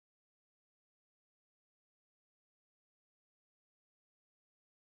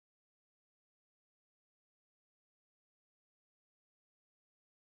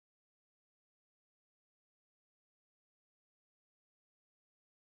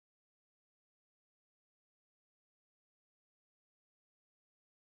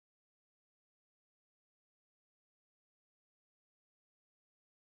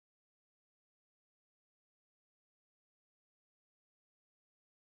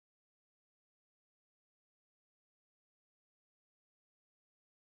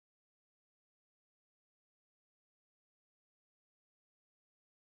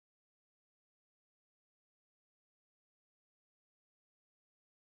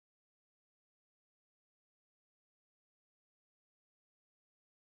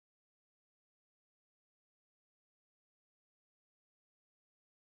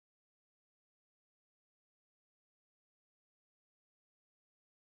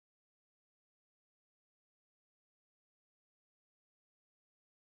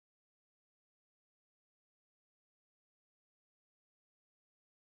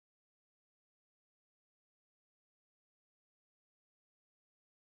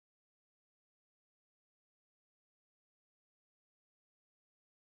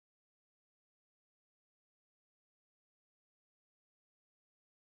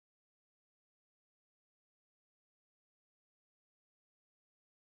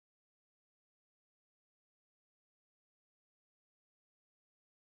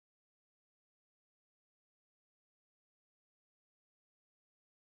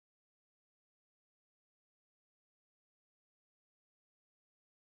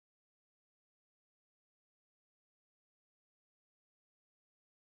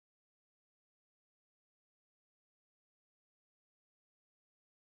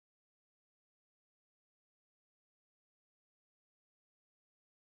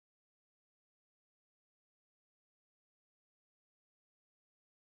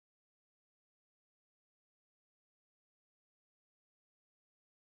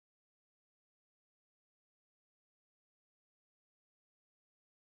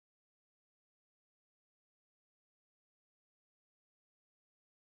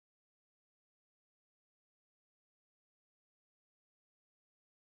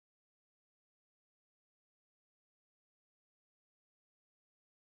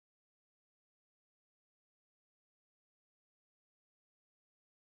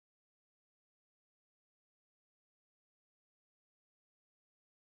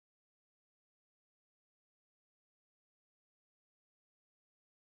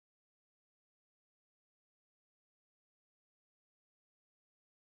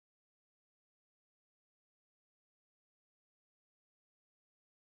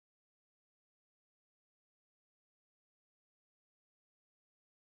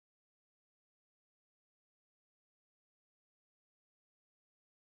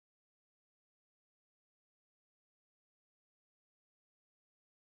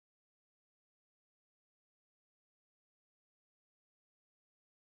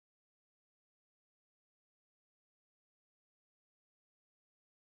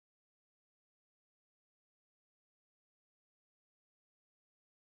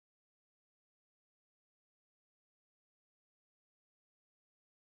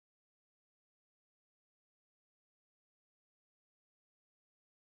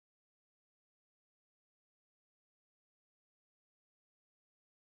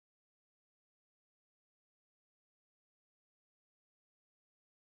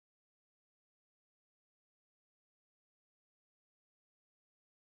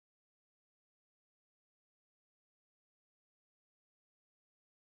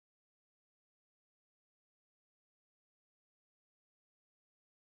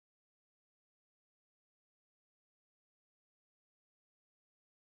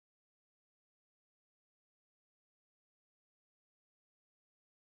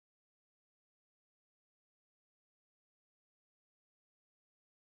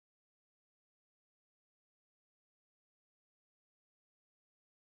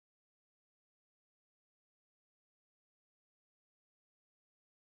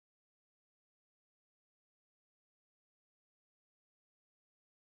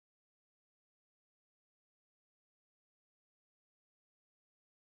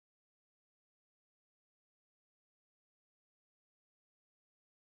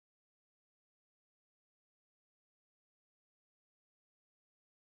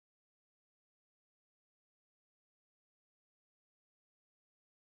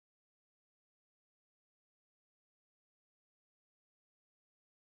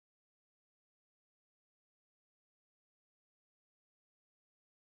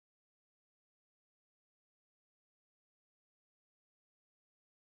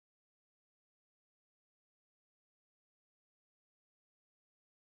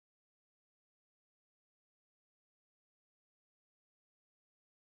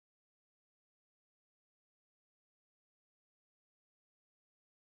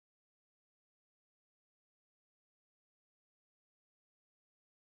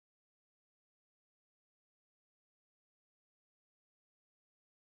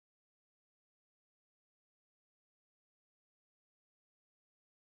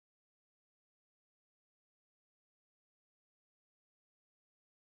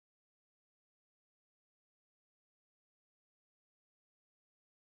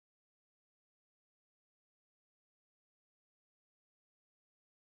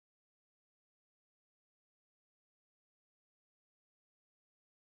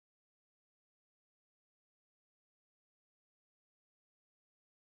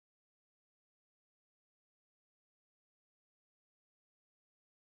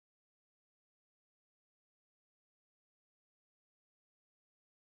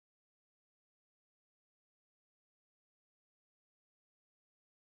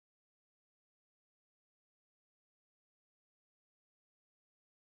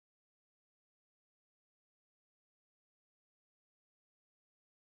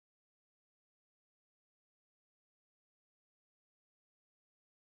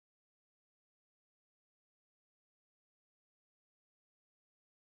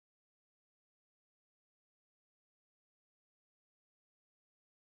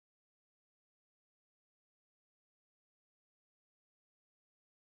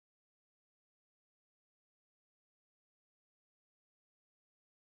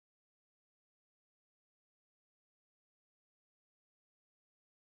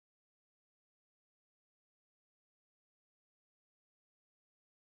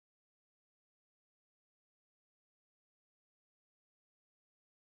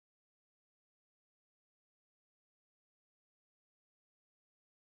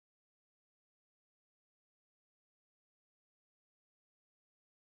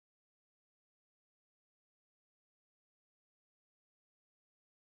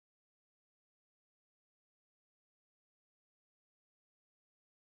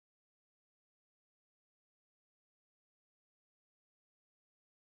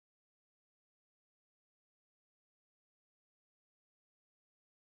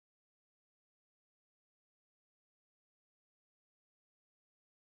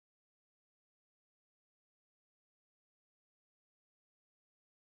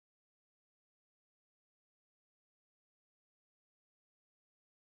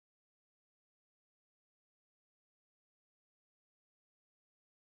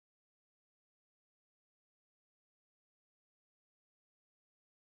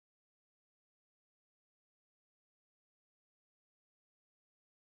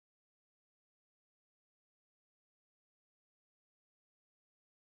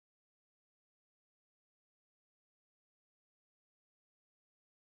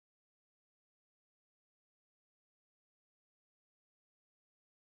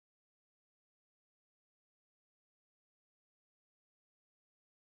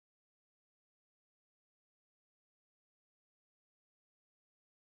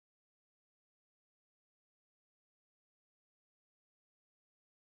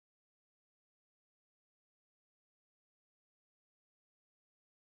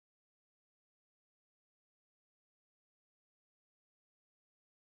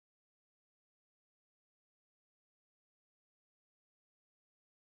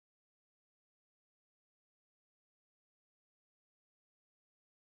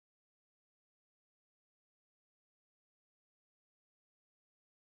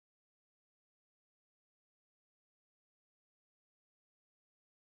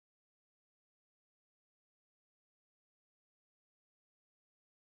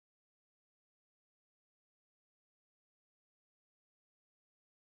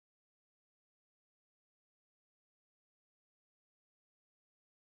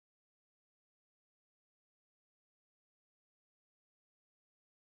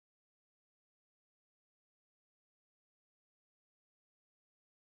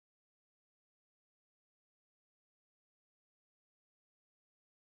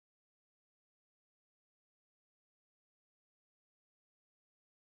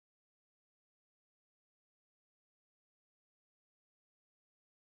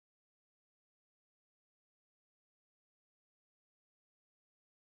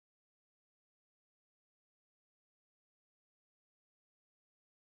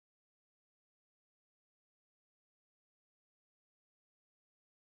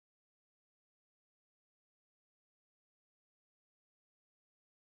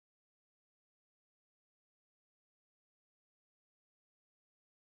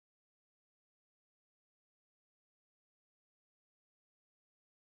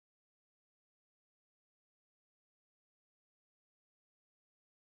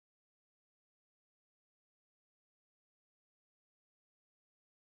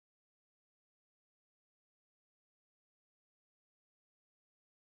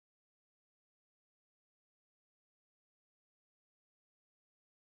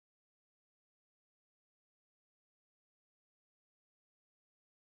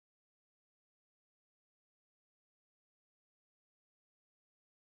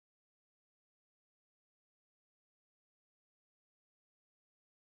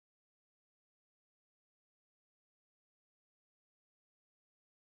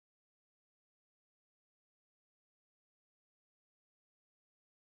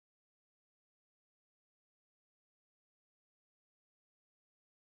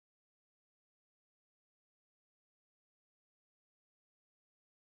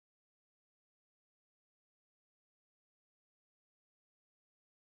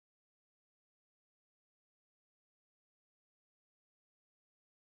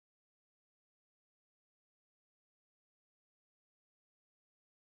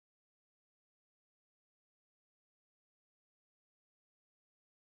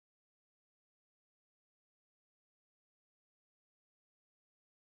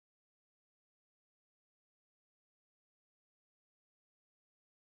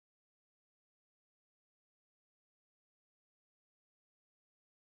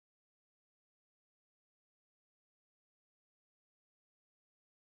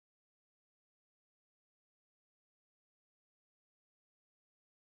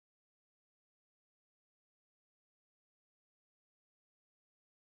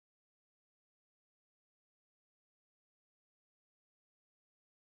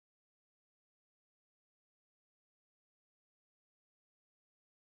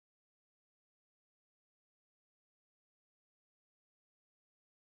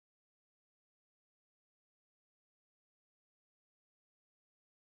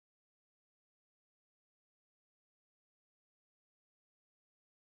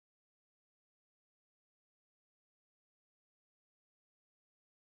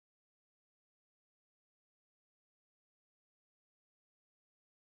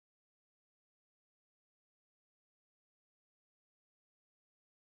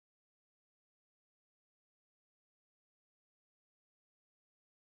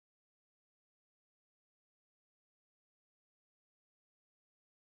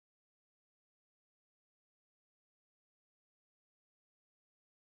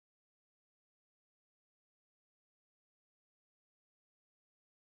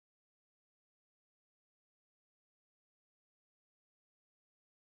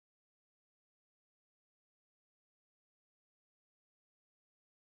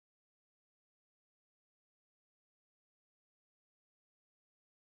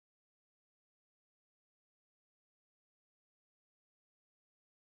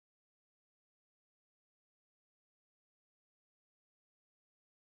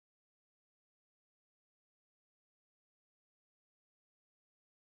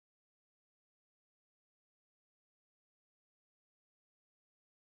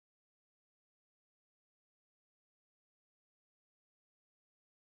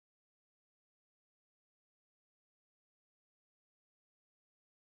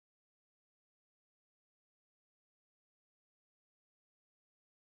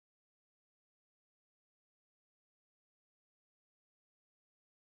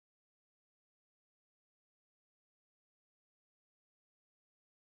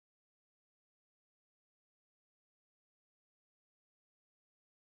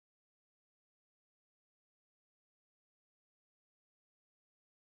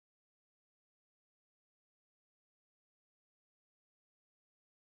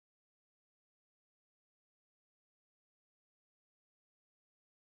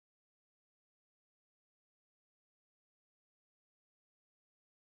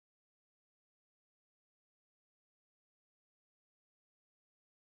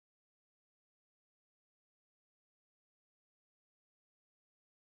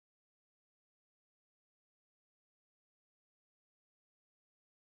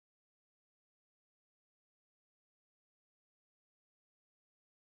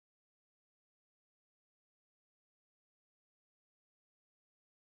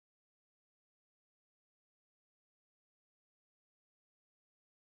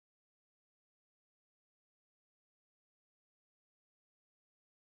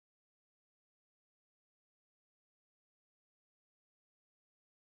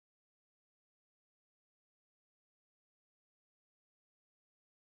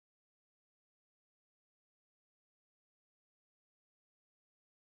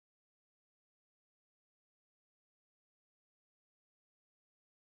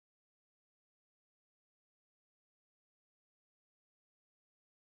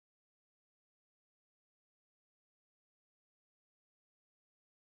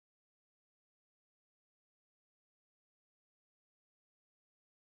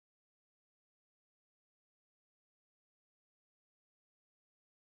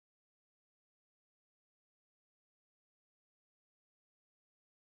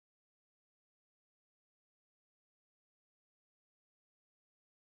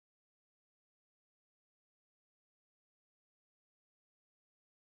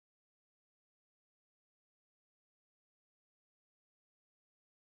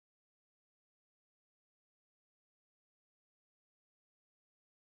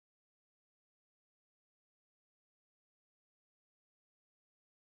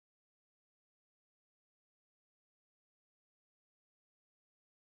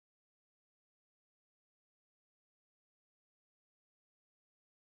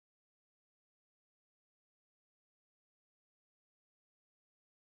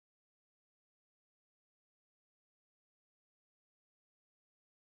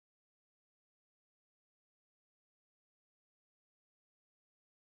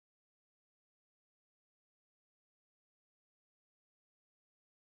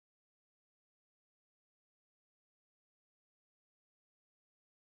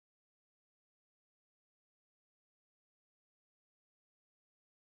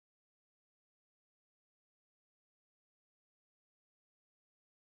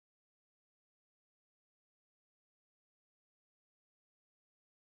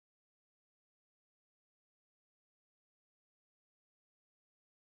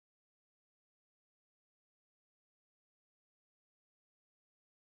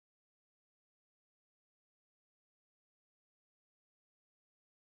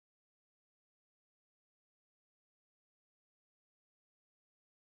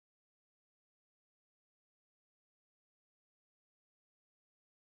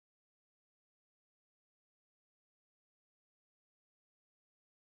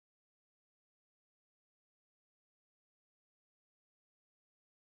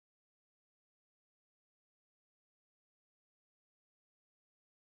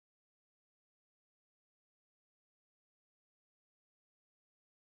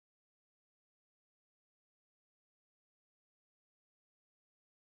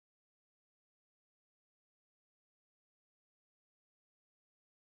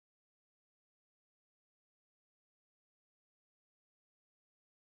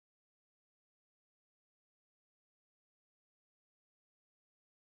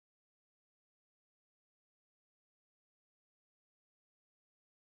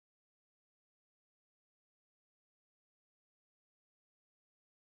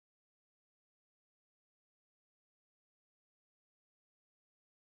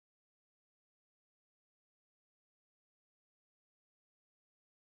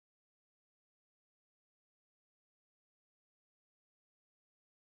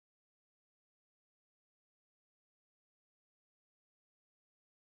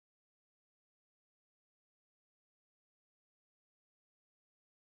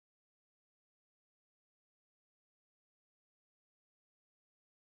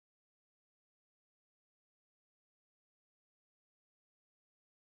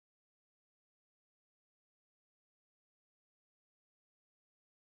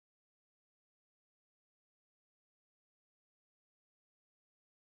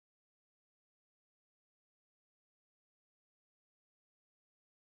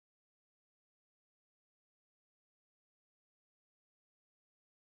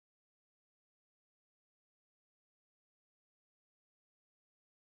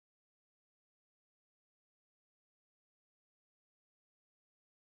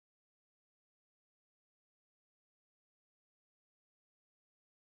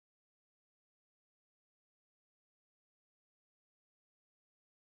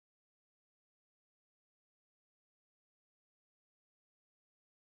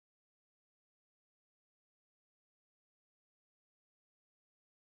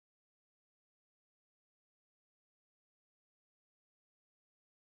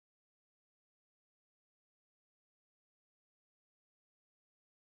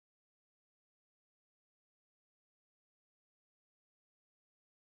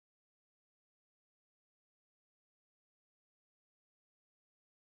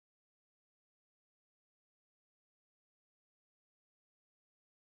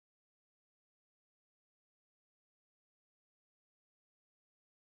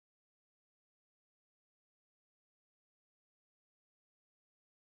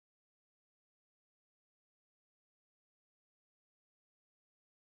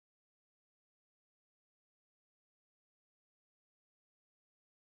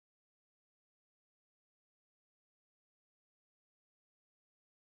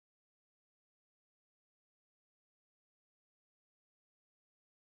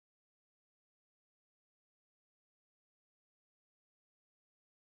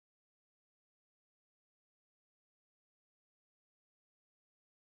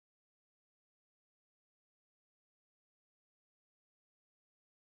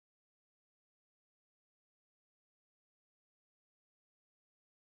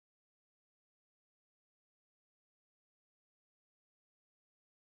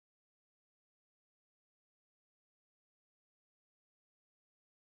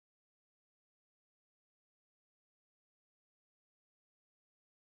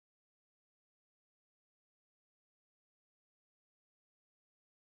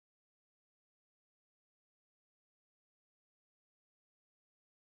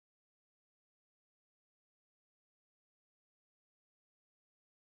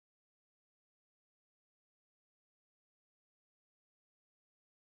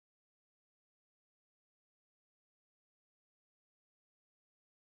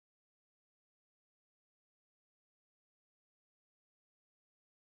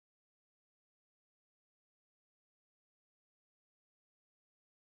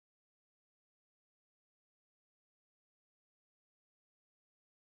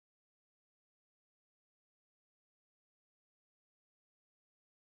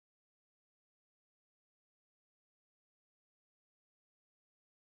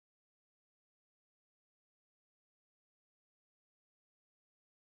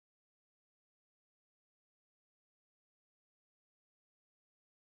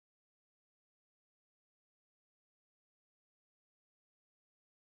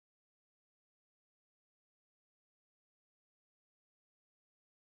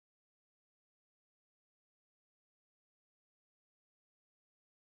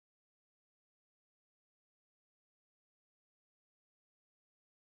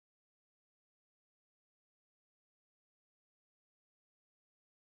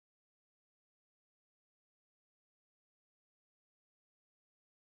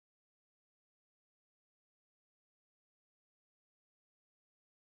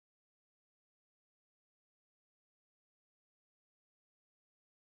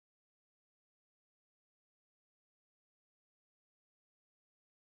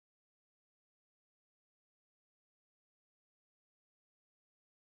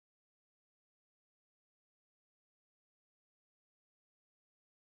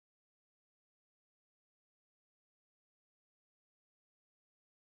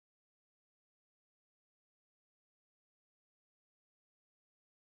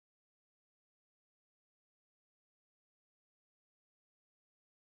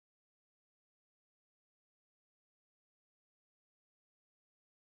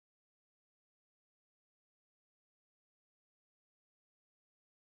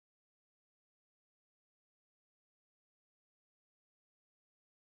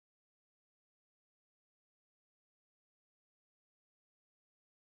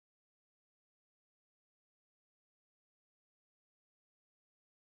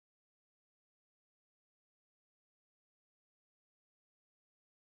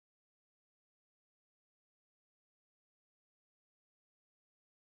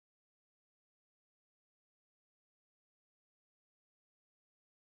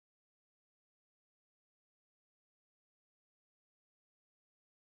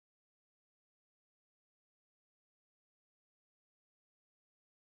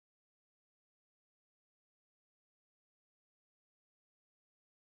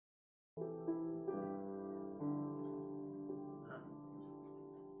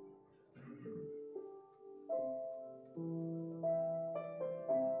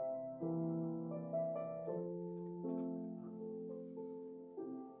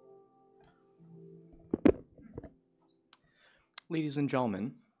Ladies and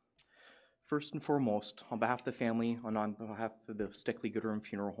gentlemen, first and foremost, on behalf of the family and on behalf of the Steckley-Gooderham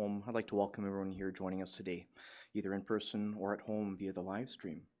Funeral Home, I'd like to welcome everyone here joining us today, either in person or at home via the live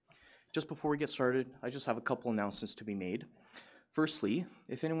stream. Just before we get started, I just have a couple announcements to be made. Firstly,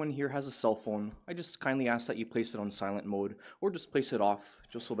 if anyone here has a cell phone, I just kindly ask that you place it on silent mode or just place it off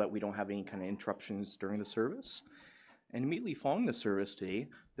just so that we don't have any kind of interruptions during the service. And immediately following the service today,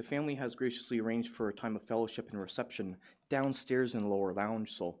 the family has graciously arranged for a time of fellowship and reception downstairs in the lower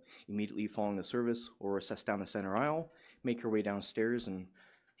lounge. So immediately following the service, we'll recess down the center aisle, make our way downstairs and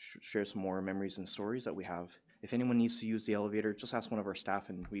share some more memories and stories that we have. If anyone needs to use the elevator, just ask one of our staff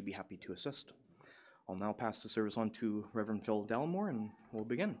and we'd be happy to assist. I'll now pass the service on to Reverend Phil Dallimore and we'll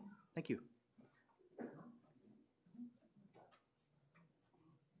begin. Thank you.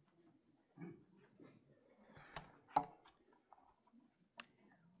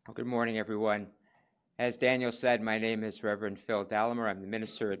 Well, good morning, everyone. As Daniel said, my name is Reverend Phil Dallimore. I'm the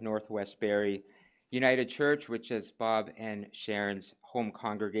minister at Northwest Barrie United Church, which is Bob and Sharon's home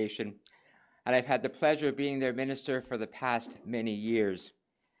congregation. And I've had the pleasure of being their minister for the past many years.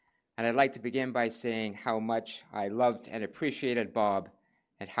 And I'd like to begin by saying how much I loved and appreciated Bob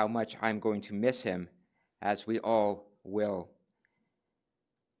and how much I'm going to miss him, as we all will.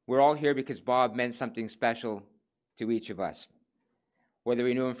 We're all here because Bob meant something special to each of us. Whether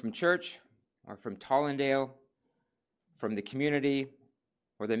we knew him from church or from Tollendale, from the community,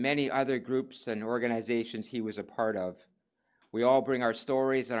 or the many other groups and organizations he was a part of, we all bring our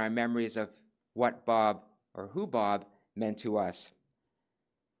stories and our memories of what Bob or who Bob meant to us.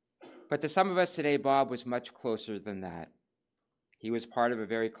 But to some of us today, Bob was much closer than that. He was part of a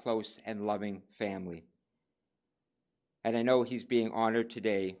very close and loving family. And I know he's being honored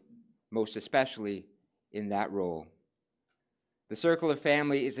today, most especially in that role. The circle of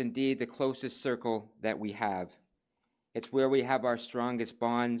family is indeed the closest circle that we have. It's where we have our strongest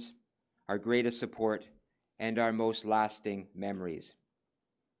bonds, our greatest support, and our most lasting memories.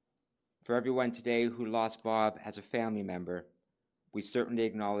 For everyone today who lost Bob as a family member, we certainly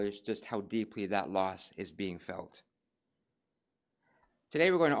acknowledge just how deeply that loss is being felt.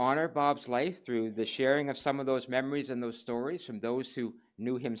 Today we're going to honor Bob's life through the sharing of some of those memories and those stories from those who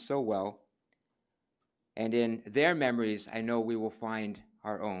knew him so well. And in their memories, I know we will find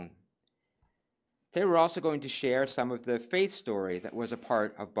our own. Today we're also going to share some of the faith story that was a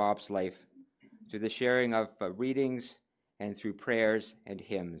part of Bob's life through the sharing of readings and through prayers and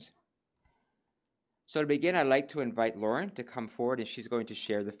hymns. So to begin, I'd like to invite Lauren to come forward and she's going to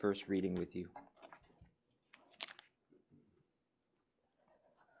share the first reading with you.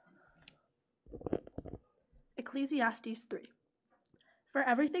 Ecclesiastes 3. For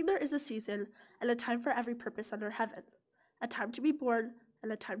everything there is a season, and a time for every purpose under heaven, a time to be born,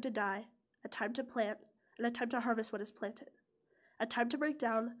 and a time to die, a time to plant, and a time to harvest what is planted, a time to break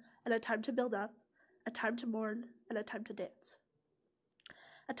down, and a time to build up, a time to mourn, and a time to dance,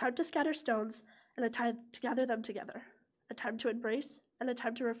 a time to scatter stones, and a time to gather them together, a time to embrace, and a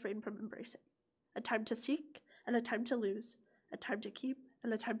time to refrain from embracing, a time to seek, and a time to lose, a time to keep,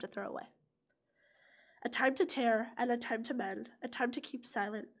 and a time to throw away, a time to tear, and a time to mend, a time to keep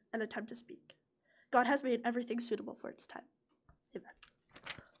silent, and a time to speak. God has made everything suitable for its time. Amen.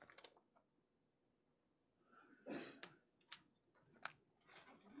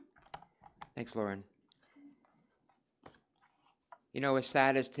 Thanks, Lauren. You know, as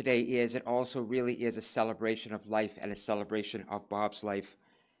sad as today is, it also really is a celebration of life and a celebration of Bob's life.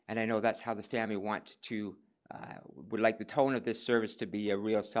 And I know that's how the family wants to, would like the tone of this service to be a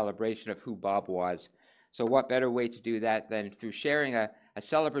real celebration of who Bob was. So what better way to do that than through sharing a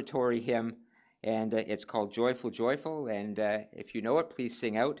celebratory hymn, and it's called Joyful, Joyful, and if you know it, please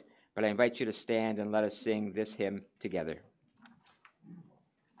sing out, but I invite you to stand and let us sing this hymn together.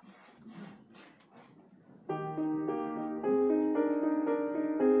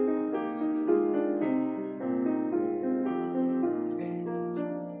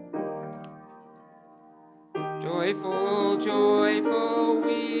 Joyful, joyful,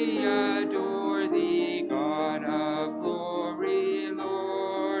 we adore thee, God of glory,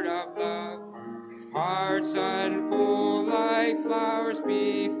 Lord of love. Hearts unfold like flowers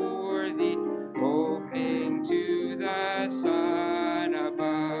before thee, opening to the sun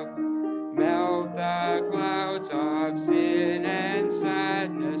above. Melt the clouds of sin and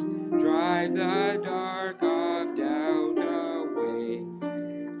sadness, drive the dark of doubt away.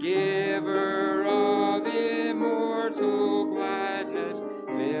 Giver of immortal gladness,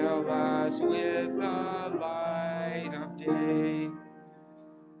 fill us with the light of day.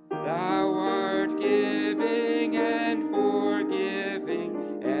 Thou art giving and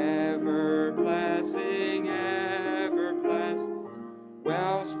forgiving, ever blessing, ever blessed.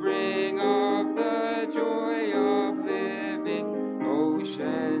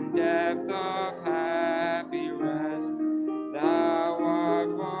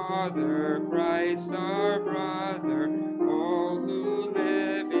 Father, Christ our brother, all who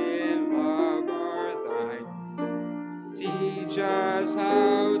live in love are thine. Teach us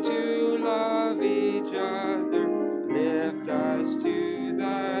how to love each other, lift us to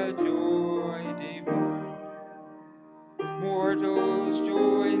the joy divine. Mortals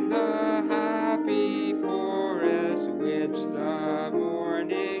join the happy chorus which the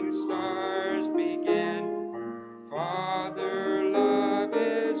morning stars begin. Father, love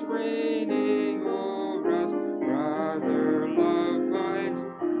is reigning o'er us, brother, love binds.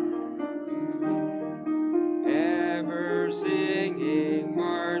 Ever singing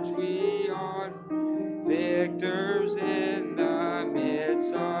march we on, victors in the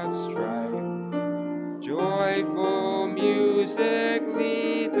midst of strife. Joyful music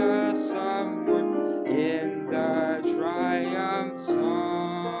leads us somewhere in the triumph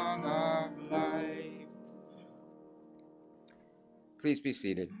song of life. Please be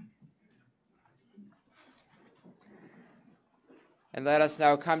seated. And let us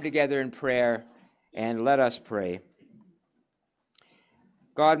now come together in prayer, and let us pray.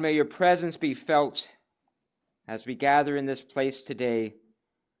 God, may your presence be felt as we gather in this place today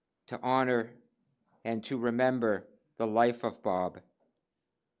to honor and to remember the life of Bob.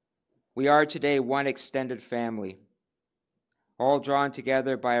 We are today one extended family, all drawn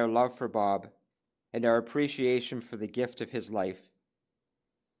together by our love for Bob and our appreciation for the gift of his life.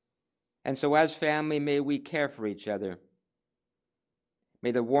 And so as family, may we care for each other. May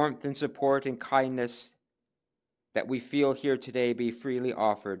the warmth and support and kindness that we feel here today be freely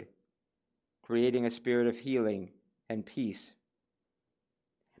offered, creating a spirit of healing and peace.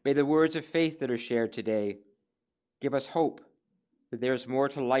 May the words of faith that are shared today give us hope that there is more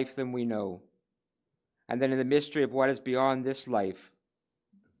to life than we know, and that in the mystery of what is beyond this life,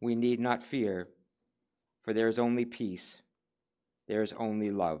 we need not fear, for there is only peace, there is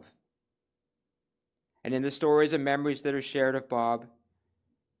only love. And in the stories and memories that are shared of Bob,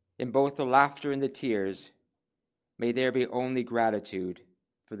 in both the laughter and the tears, may there be only gratitude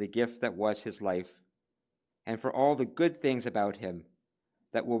for the gift that was his life, and for all the good things about him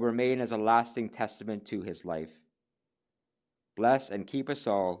that will remain as a lasting testament to his life. Bless and keep us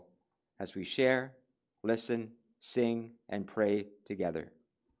all as we share, listen, sing, and pray together.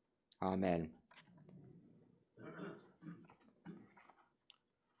 Amen.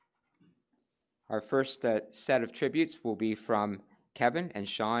 Our first set of tributes will be from Kevin and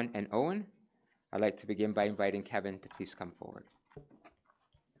Sean and Owen. I'd like to begin by inviting Kevin to please come forward.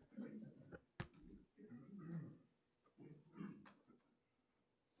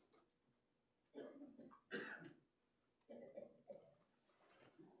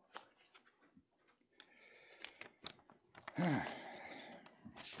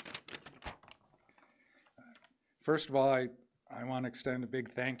 First of all, I want to extend a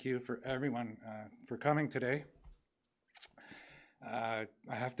big thank you for everyone for coming today. I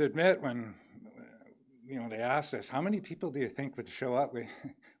have to admit, when they asked us, how many people do you think would show up?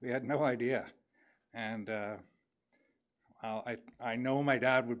 We had no idea. And well, I know my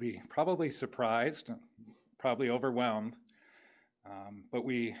dad would be probably surprised, probably overwhelmed, but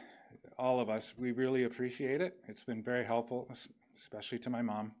all of us, we really appreciate it. It's been very helpful, especially to my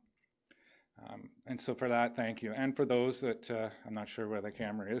mom. And so for that, thank you. And for those that, I'm not sure where the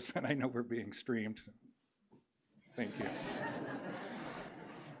camera is, but I know we're being streamed. So thank you.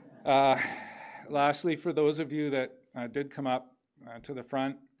 Lastly, for those of you that did come up to the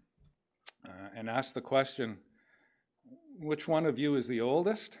front and ask the question, which one of you is the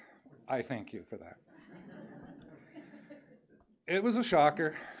oldest? I thank you for that. It was a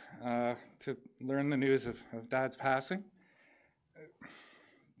shocker to learn the news of Dad's passing.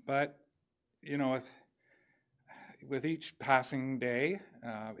 But, with each passing day,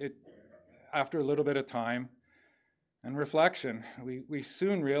 after a little bit of time and reflection, we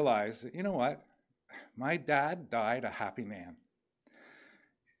soon realized that, you know what? My dad died a happy man.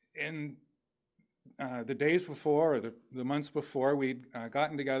 In the days before, or the months before, we'd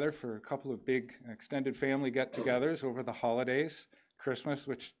gotten together for a couple of big extended family get-togethers over the holidays, Christmas,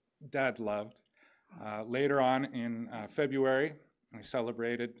 which Dad loved. Later on in February, we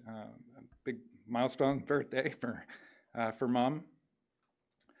celebrated a big milestone birthday for Mom.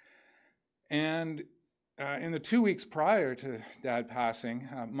 And in the 2 weeks prior to Dad passing,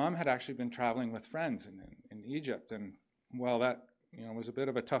 Mom had actually been traveling with friends in Egypt. And while that was a bit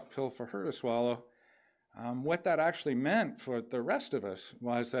of a tough pill for her to swallow, what that actually meant for the rest of us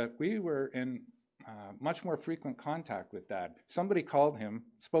was that we were in much more frequent contact with Dad. Somebody called him,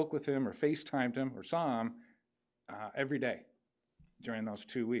 spoke with him, or FaceTimed him, or saw him every day during those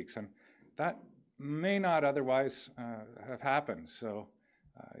 2 weeks. And that may not otherwise have happened. So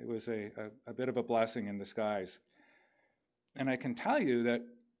It was a bit of a blessing in disguise. And I can tell you that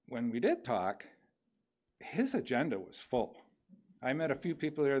when we did talk, his agenda was full. I met a few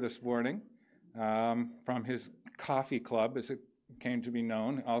people here this morning from his coffee club, as it came to be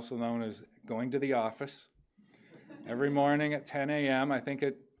known, also known as going to the office. Every morning at 10 a.m., I think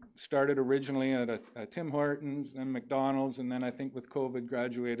it started originally at a Tim Hortons, then McDonald's, and then I think with COVID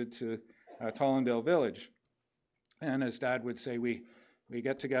graduated to Tollendale Village. And as Dad would say, we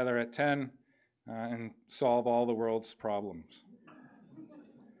get together at 10 and solve all the world's problems.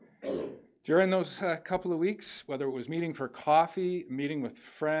 During those couple of weeks, whether it was meeting for coffee, meeting with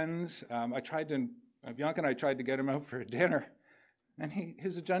friends, Bianca and I tried to get him out for a dinner, and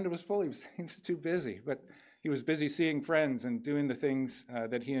his agenda was full. He was too busy, but he was busy seeing friends and doing the things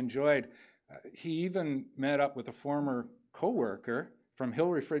that he enjoyed. He even met up with a former coworker from Hill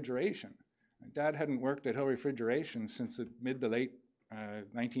Refrigeration. Dad hadn't worked at Hill Refrigeration since the mid to late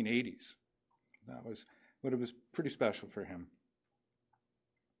 1980s. But it was pretty special for him.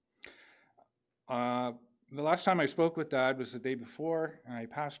 The last time I spoke with Dad was the day before he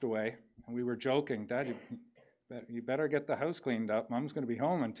passed away, and we were joking, Dad, you better get the house cleaned up. Mom's going to be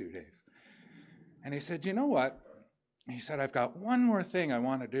home in 2 days. And he said, you know what? He said, I've got one more thing I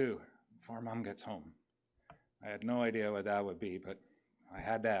want to do before Mom gets home. I had no idea what that would be, but I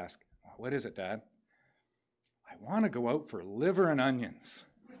had to ask, what is it, Dad? I want to go out for liver and onions.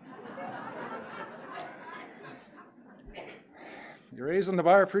 You're raising the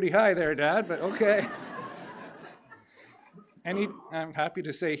bar pretty high there, Dad, but okay. And I'm happy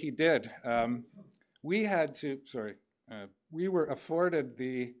to say he did. We were afforded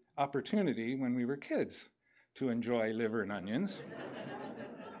the opportunity when we were kids to enjoy liver and onions.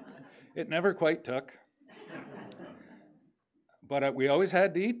 It never quite took. But we always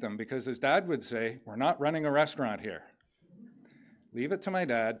had to eat them because, as Dad would say, we're not running a restaurant here. Leave it to my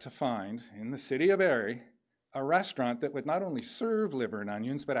dad to find, in the city of Barrie, a restaurant that would not only serve liver and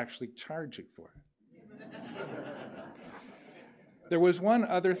onions, but actually charge you for it. There was one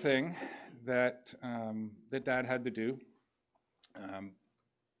other thing that Dad had to do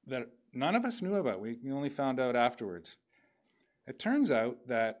that none of us knew about. We only found out afterwards. It turns out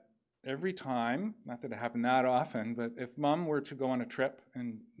that every time, not that it happened that often, but if Mom were to go on a trip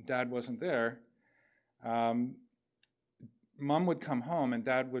and Dad wasn't there, Mom would come home and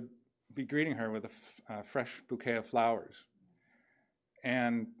Dad would be greeting her with a fresh bouquet of flowers.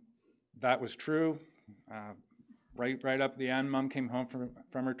 And that was true. Right up at the end, Mom came home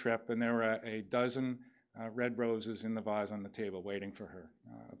from her trip, and there were a dozen red roses in the vase on the table waiting for her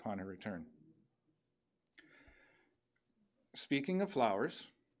upon her return. Speaking of flowers,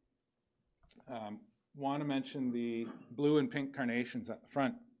 want to mention the blue and pink carnations at the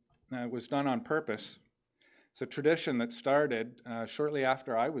front. It was done on purpose. It's a tradition that started shortly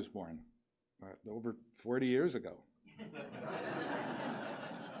after I was born, over 40 years ago.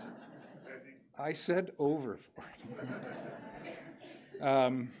 I said over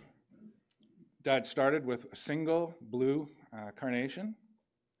 40. Dad started with a single blue carnation,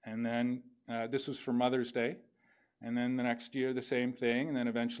 and then this was for Mother's Day. And then the next year, the same thing. And then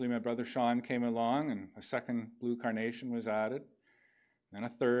eventually my brother Sean came along and a second blue carnation was added. Then a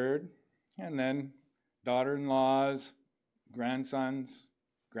third. And then daughter-in-laws, grandsons,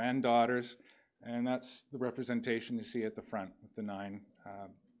 granddaughters. And that's the representation you see at the front with the 9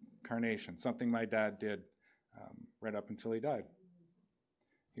 carnations, something my dad did right up until he died.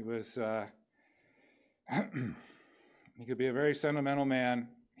 He was, he could be a very sentimental man.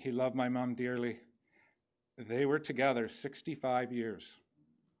 He loved my mom dearly. They were together 65 years.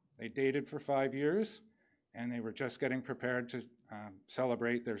 They dated for 5 years, and they were just getting prepared to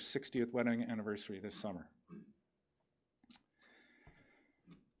celebrate their 60th wedding anniversary this summer.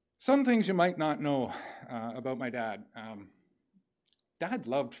 Some things you might not know about my dad. Dad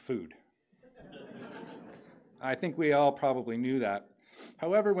loved food. I think we all probably knew that.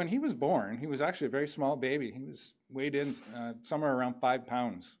 However, when he was born, he was actually a very small baby. He was weighed in somewhere around 5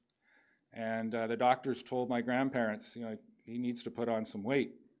 pounds. And the doctors told my grandparents, you know, he needs to put on some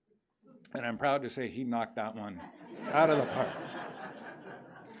weight. And I'm proud to say he knocked that one out of the park.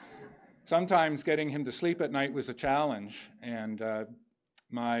 Sometimes getting him to sleep at night was a challenge. And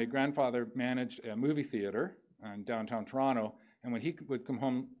my grandfather managed a movie theater in downtown Toronto. And when he would come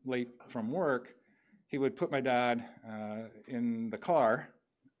home late from work, he would put my dad in the car,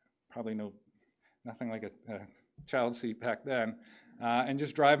 probably nothing like a child seat back then, and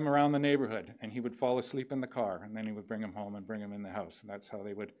just drive him around the neighborhood. And he would fall asleep in the car, and then he would bring him home and bring him in the house. And that's how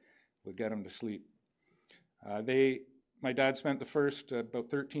they would get him to sleep. My dad spent the first about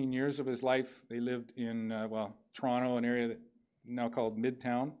 13 years of his life. They lived in, Toronto, an area that now called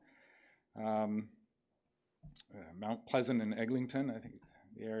Midtown, Mount Pleasant and Eglinton, I think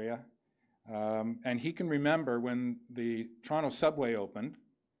the area. And he can remember when the Toronto subway opened,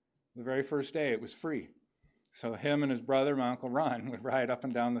 the very first day it was free. So him and his brother, my Uncle Ron, would ride up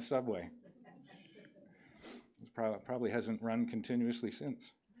and down the subway. It probably hasn't run continuously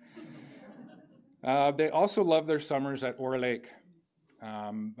since. They also loved their summers at Orr Lake.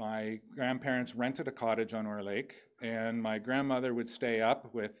 My grandparents rented a cottage on Orr Lake, and my grandmother would stay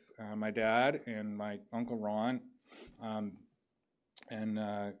up with my dad and my Uncle Ron and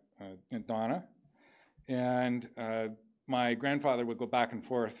Donna. And my grandfather would go back and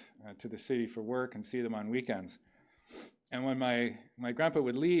forth to the city for work and see them on weekends. And when my grandpa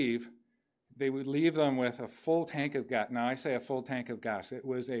would leave, they would leave them with a full tank of gas. Now I say a full tank of gas. It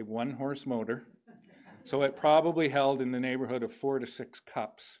was a 1-horse motor. So it probably held in the neighborhood of 4 to 6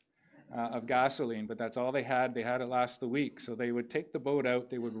 cups of gasoline, but that's all they had. They had it last the week. So they would take the boat out,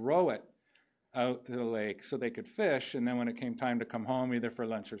 they would row it out to the lake so they could fish, and then when it came time to come home, either for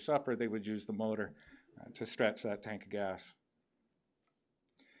lunch or supper, they would use the motor to stretch that tank of gas.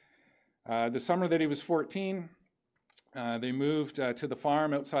 The summer that he was 14, they moved to the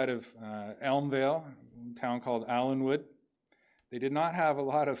farm outside of Elmvale, a town called Allenwood. They did not have a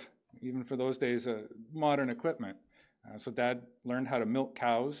lot of, even for those days, modern equipment. So Dad learned how to milk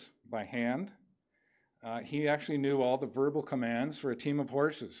cows by hand. He actually knew all the verbal commands for a team of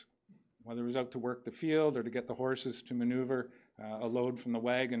horses, whether it was out to work the field or to get the horses to maneuver a load from the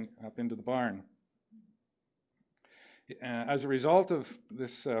wagon up into the barn. As a result of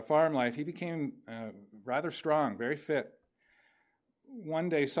this farm life, he became rather strong, very fit. One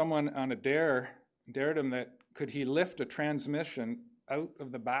day, someone on a dared him that could he lift a transmission out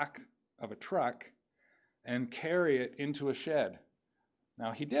of the back of a truck and carry it into a shed.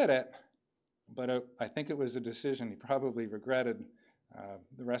 Now, he did it, but I think it was a decision he probably regretted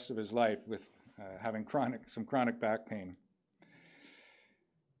the rest of his life, with having some chronic back pain.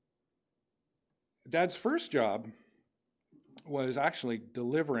 Dad's first job was actually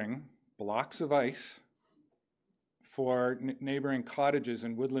delivering blocks of ice for neighboring cottages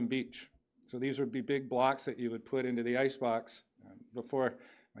in Woodland Beach. So these would be big blocks that you would put into the ice box before,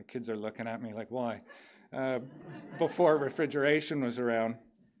 my kids are looking at me like, why? Before refrigeration was around.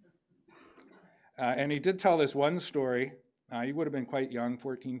 And he did tell this one story. He would have been quite young,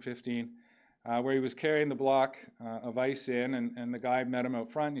 14, 15, where he was carrying the block of ice in, and the guy met him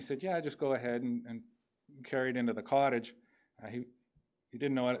out front, and he said, yeah, just go ahead and carry it into the cottage. He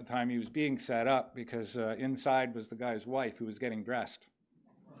didn't know at the time he was being set up, because inside was the guy's wife who was getting dressed.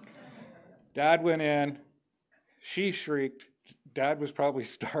 Dad went in, she shrieked, Dad was probably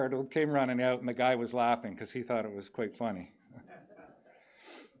startled, came running out, and the guy was laughing because he thought it was quite funny.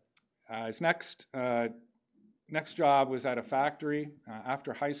 His next job was at a factory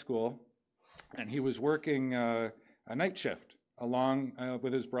after high school, and he was working a night shift along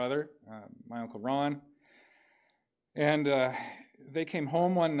with his brother, my Uncle Ron. And they came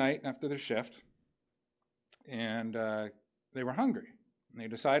home one night after their shift, and they were hungry. And they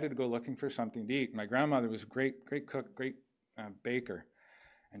decided to go looking for something to eat. My grandmother was a great cook, great baker.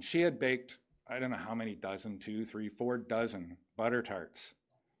 And she had baked, I don't know how many dozen, 2, 3, 4 dozen butter tarts.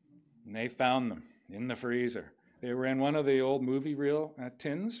 And they found them in the freezer. They were in one of the old movie reel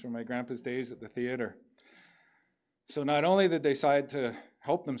tins from my grandpa's days at the theater. So not only did they decide to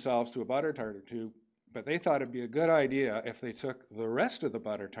help themselves to a butter tart or two, but they thought it'd be a good idea if they took the rest of the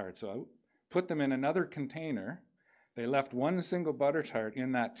butter tarts out, put them in another container. They left one single butter tart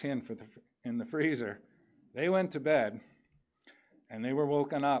in that tin in the freezer. They went to bed, and they were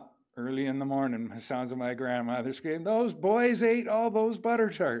woken up early in the morning by the sounds of my grandmother screaming, "Those boys ate all those butter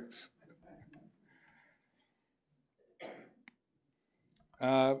tarts."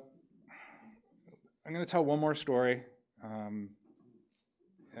 I'm going to tell one more story. I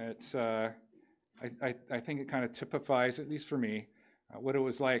think it kind of typifies, at least for me, what it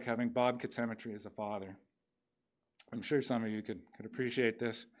was like having Bob Kitsemetry as a father. I'm sure some of you could appreciate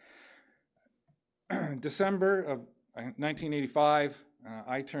this. December of 1985,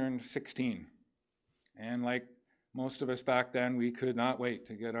 I turned 16. And like most of us back then, we could not wait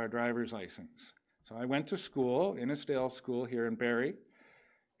to get our driver's license. So I went to school, Innisdale School here in Barrie.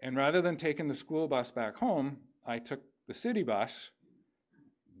 And rather than taking the school bus back home, I took the city bus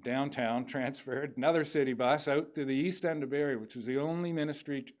downtown, transferred another city bus out to the east end of Barrie, which was the only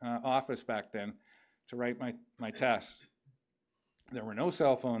ministry office back then to write my test. There were no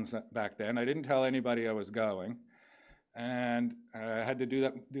cell phones back then. I didn't tell anybody I was going, and I had to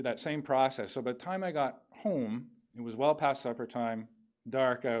do that same process. So by the time I got home, it was well past supper time,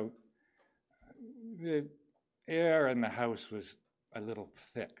 dark out. The air in the house was a little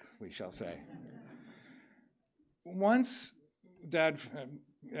thick, we shall say. Once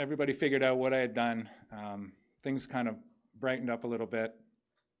everybody figured out what I had done, things kind of brightened up a little bit.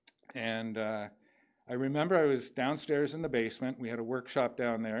 And I remember I was downstairs in the basement. We had a workshop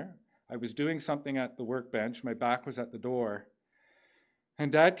down there. I was doing something at the workbench. My back was at the door.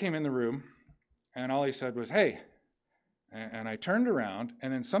 And Dad came in the room, and all he said was, "Hey." And I turned around,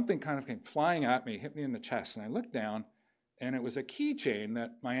 and then something kind of came flying at me, hit me in the chest. And I looked down, and it was a keychain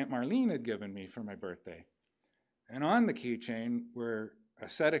that my Aunt Marlene had given me for my birthday. And on the keychain were a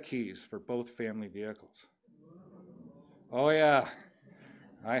set of keys for both family vehicles. Oh yeah,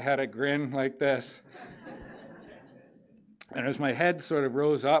 I had a grin like this. And as my head sort of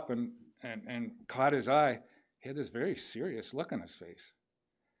rose up and caught his eye, he had this very serious look on his face.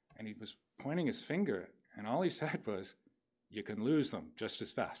 And he was pointing his finger, and all he said was, "You can lose them just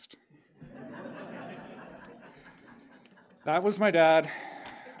as fast." That was my dad.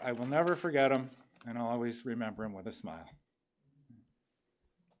 I will never forget him, and I'll always remember him with a smile.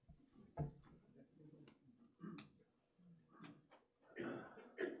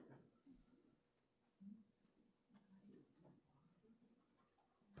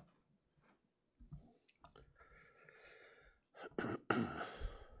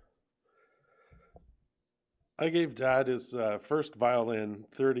 I gave Dad his first violin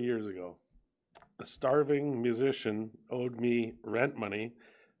 30 years ago. A starving musician owed me rent money,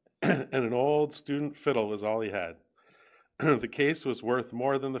 and an old student fiddle was all he had. The case was worth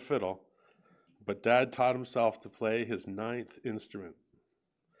more than the fiddle, but Dad taught himself to play his 9th instrument.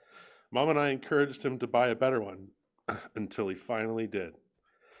 Mom and I encouraged him to buy a better one until he finally did.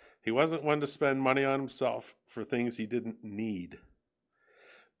 He wasn't one to spend money on himself for things he didn't need.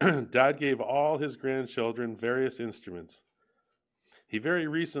 Dad gave all his grandchildren various instruments. He very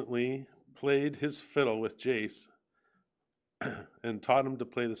recently played his fiddle with Jace and taught him to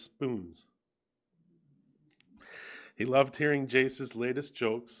play the spoons. He loved hearing Jace's latest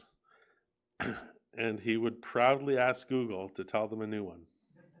jokes, and he would proudly ask Google to tell them a new one.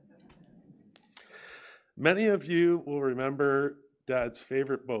 Many of you will remember Dad's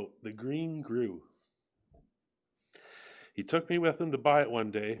favorite boat, the Green Grue. He took me with him to buy it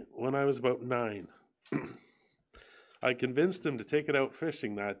one day when I was about 9. I convinced him to take it out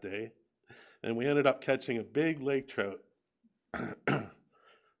fishing that day, and we ended up catching a big lake trout.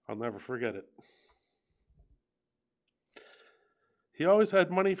 I'll never forget it. He always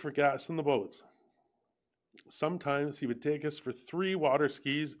had money for gas in the boats. Sometimes he would take us for 3 water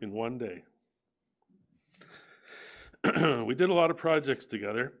skis in one day. We did a lot of projects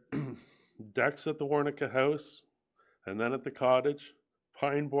together. Decks at the Warnica house, and then at the cottage,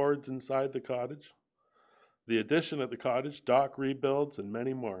 pine boards inside the cottage, the addition at the cottage, dock rebuilds, and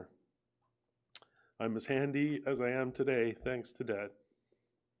many more. I'm as handy as I am today, thanks to Dad.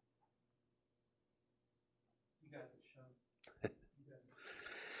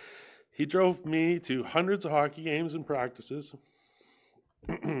 He drove me to hundreds of hockey games and practices.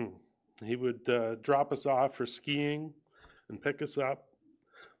 He would drop us off for skiing and pick us up,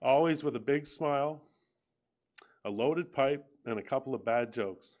 always with a big smile, a loaded pipe, and a couple of bad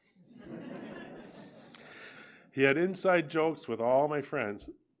jokes. He had inside jokes with all my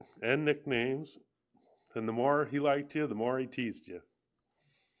friends and nicknames, and the more he liked you, the more he teased you.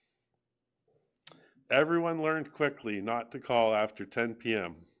 Everyone learned quickly not to call after 10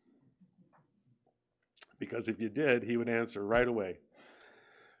 p.m. because if you did, he would answer right away,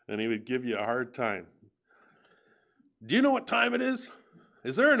 and he would give you a hard time. Do you know what time it is?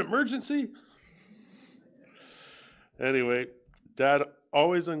 Is there an emergency? Anyway, Dad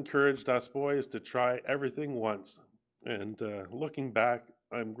always encouraged us boys to try everything once, and looking back,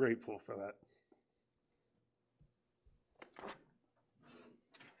 I'm grateful for that.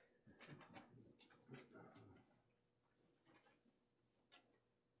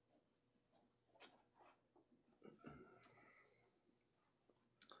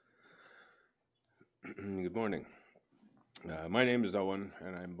 Good morning. My name is Owen,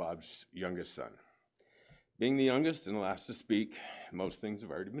 and I'm Bob's youngest son. Being the youngest and the last to speak, most things have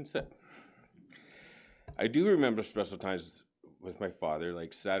already been said. I do remember special times with my father,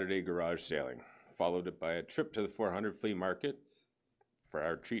 like Saturday garage sailing, followed it by a trip to the 400 flea market for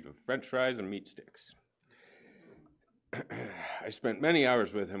our treat of French fries and meat sticks. I spent many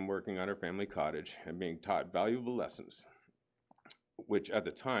hours with him working on our family cottage and being taught valuable lessons, which at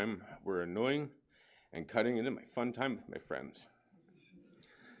the time were annoying and cutting into my fun time with my friends.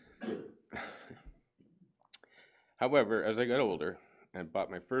 However, as I got older and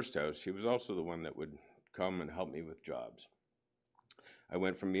bought my first house, he was also the one that would come and help me with jobs. I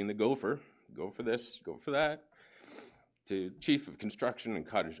went from being the gopher, go for this, go for that, to Chief of Construction and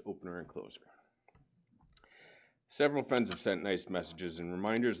Cottage Opener and Closer. Several friends have sent nice messages and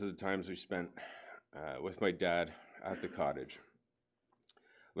reminders of the times we spent with my dad at the cottage,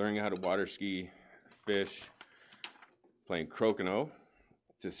 learning how to water ski, fish, playing crokinole,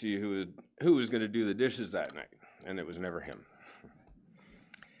 to see who was going to do the dishes that night, and it was never him.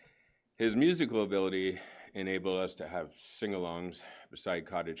 His musical ability enabled us to have sing-alongs beside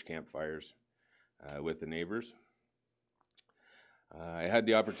cottage campfires with the neighbors. I had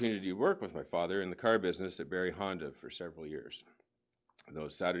the opportunity to work with my father in the car business at Barrie Honda for several years.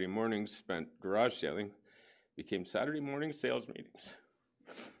 Those Saturday mornings spent garage sailing became Saturday morning sales meetings.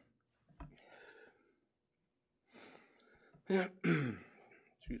 Excuse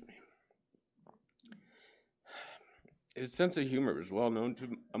me. His sense of humor was well known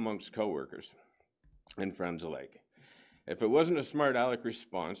amongst coworkers and friends alike. If it wasn't a smart aleck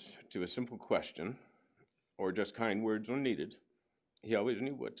response to a simple question or just kind words when needed, he always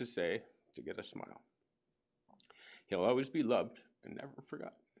knew what to say to get a smile. He'll always be loved and never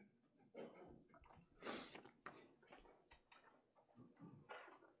forgotten.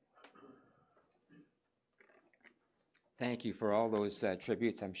 Thank you for all those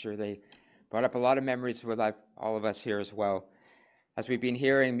tributes. I'm sure they brought up a lot of memories for all of us here as well. As we've been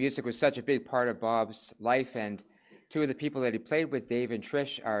hearing, music was such a big part of Bob's life, and two of the people that he played with, Dave and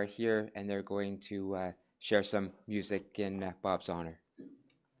Trish, are here, and they're going to share some music in Bob's honor.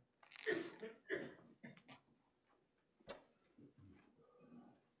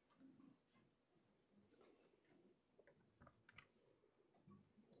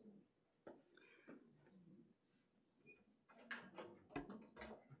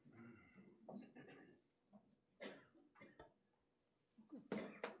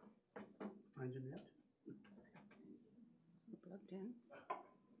 Find your net. Plugged in.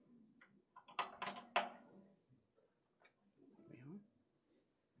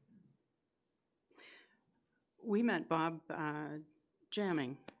 We met Bob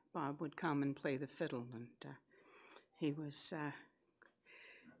jamming. Bob would come and play the fiddle, and he was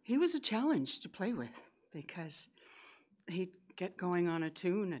a challenge to play with because he'd get going on a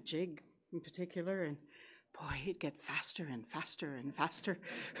tune, a jig in particular, and boy, he'd get faster and faster and faster.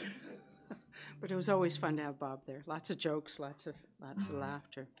 But it was always fun to have Bob there. Lots of jokes, lots of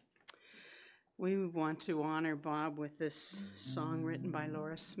laughter. We want to honor Bob with this song written by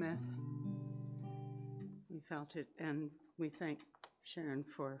Laura Smith. We felt it, and we thank Sharon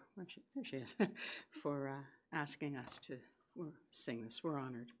for, there she is, for asking us to sing this. We're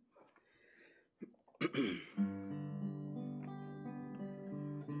honored.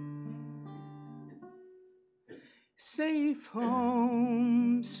 Safe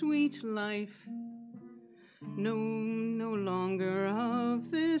home, sweet life, no longer of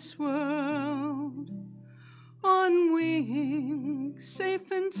this world. On wing,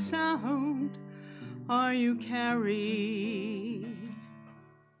 safe and sound, are you carried?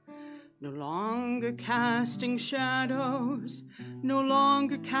 No longer casting shadows, no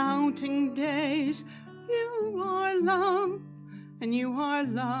longer counting days. You are loved, and you are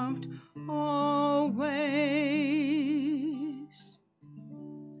loved always.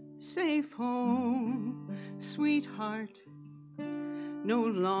 Safe home, sweetheart, no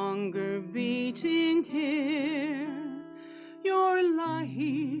longer beating here. Your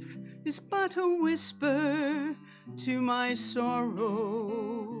life is but a whisper to my sorrow.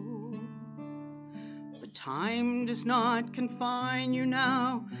 But time does not confine you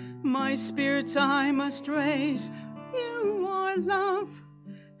now. My spirits I must raise. You are love,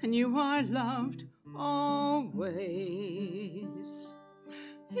 and you are loved always.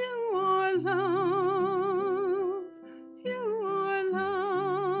 You are love, you are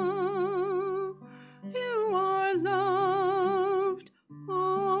love, you are loved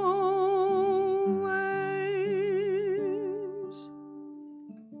always.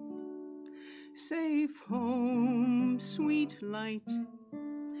 Safe home, sweet light,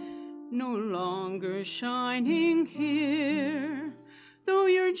 no longer shining here. Though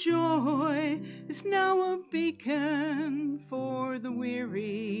your joy is now a beacon for the weary.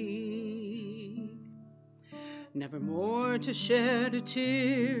 Never more to shed a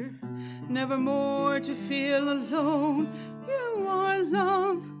tear, never more to feel alone. You are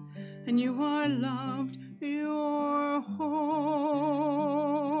love, and you are loved, your home.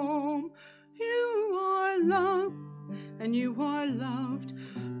 You are love, and you are loved,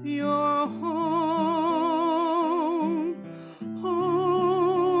 your home.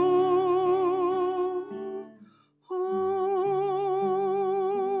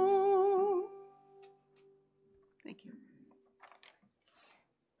 Thank you.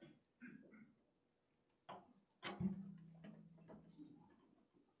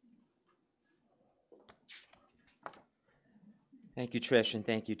 Thank you, Trish, and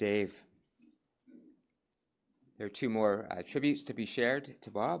thank you, Dave. There are two more tributes to be shared to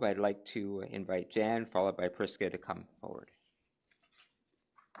Bob. I'd like to invite Jan, followed by Priska, to come forward.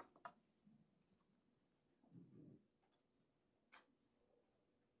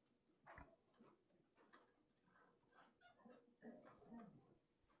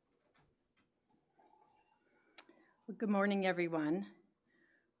 Well, good morning, everyone.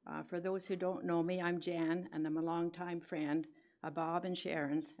 For those who don't know me, I'm Jan, and I'm a longtime friend of Bob and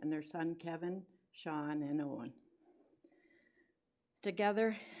Sharon's and their son Kevin, Sean, and Owen.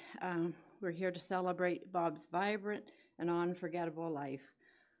 Together, we're here to celebrate Bob's vibrant and unforgettable life,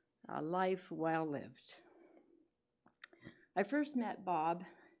 a life well lived. I first met Bob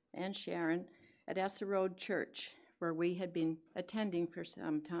and Sharon at Essa Road Church, where we had been attending for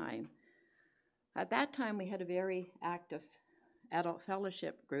some time. At that time, we had a very active adult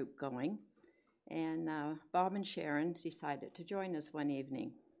fellowship group going, and Bob and Sharon decided to join us one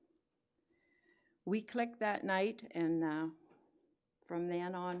evening. We clicked that night, and from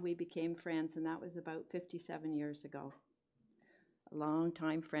then on, we became friends, and that was about 57 years ago. A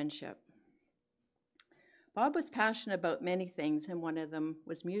long-time friendship. Bob was passionate about many things, and one of them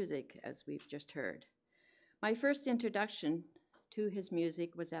was music, as we've just heard. My first introduction to his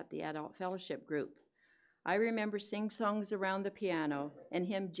music was at the adult fellowship group. I remember singing songs around the piano and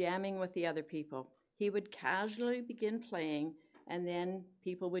him jamming with the other people. He would casually begin playing, and then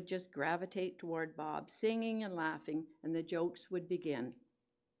people would just gravitate toward Bob, singing and laughing, and the jokes would begin.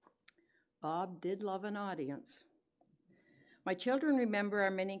 Bob did love an audience. My children remember our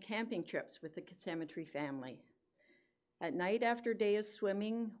many camping trips with the Kitsemetry family. At night, after a day of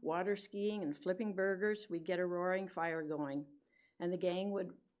swimming, water skiing, and flipping burgers, we'd get a roaring fire going, and the gang would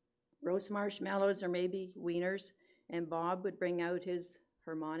roast marshmallows or maybe wieners, and Bob would bring out his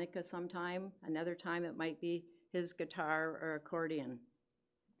harmonica sometime. Another time it might be his guitar or accordion.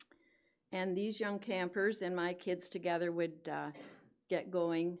 And these young campers and my kids together would get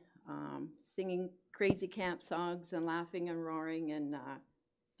going, singing crazy camp songs and laughing and roaring and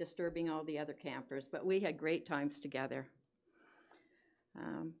disturbing all the other campers. But we had great times together.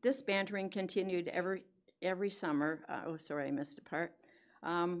 This bantering continued every summer. Oh, sorry, I missed a part.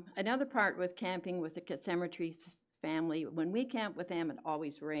 Another part with camping with the Kitsemetry family, when we camped with them, it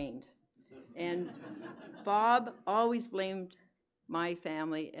always rained. And Bob always blamed my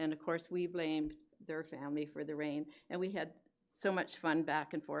family, and of course we blamed their family for the rain. And we had so much fun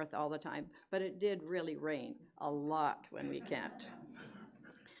back and forth all the time. But it did really rain a lot when we camped.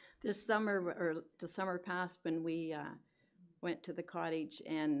 This summer, or the summer past, when we went to the cottage,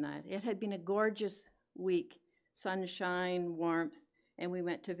 and it had been a gorgeous week, sunshine, warmth, and we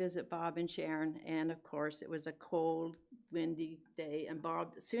went to visit Bob and Sharon, and of course it was a cold, windy day, and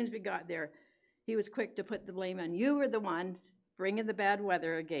Bob, as soon as we got there, he was quick to put the blame on, you were the one bringing the bad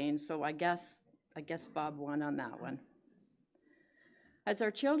weather again, so I guess Bob won on that one. As our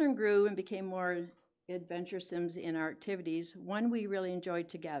children grew and became more adventuresome in our activities, one we really enjoyed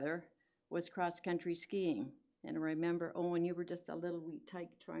together was cross-country skiing. And I remember, Owen, you were just a little wee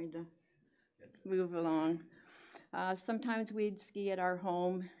tyke trying to move along. Sometimes we'd ski at our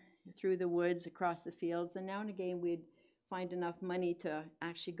home through the woods, across the fields, and now and again we'd find enough money to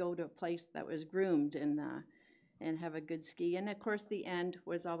actually go to a place that was groomed and have a good ski. And of course the end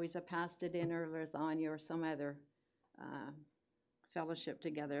was always a pasta dinner, lasagna, or some other fellowship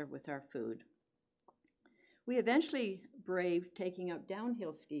together with our food. We eventually braved taking up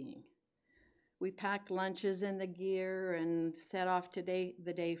downhill skiing. We packed lunches in the gear and set off the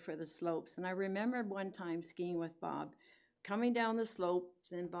day for the slopes. And I remember one time skiing with Bob, coming down the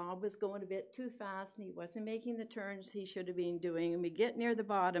slopes, and Bob was going a bit too fast, and he wasn't making the turns he should have been doing. And we get near the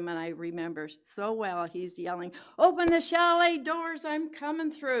bottom, and I remember so well, he's yelling, "Open the chalet doors, I'm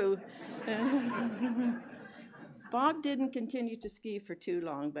coming through." Bob didn't continue to ski for too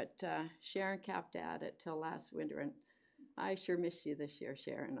long, but Sharon kept at it till last winter, and I sure miss you this year,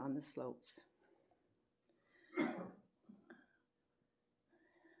 Sharon, on the slopes.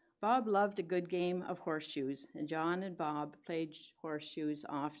 Bob loved a good game of horseshoes, and John and Bob played horseshoes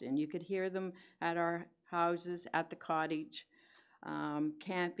often. You could hear them at our houses, at the cottage,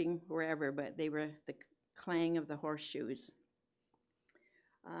 camping, wherever, but they were the clang of the horseshoes.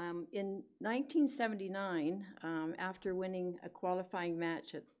 In 1979, after winning a qualifying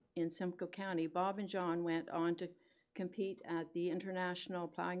match in Simcoe County, Bob and John went on to compete at the international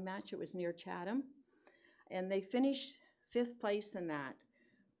plowing match. It was near Chatham, and they finished 5th place in that.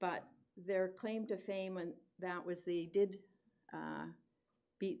 But their claim to fame, and that was they did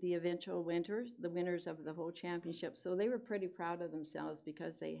beat the eventual winners, the winners of the whole championship. So they were pretty proud of themselves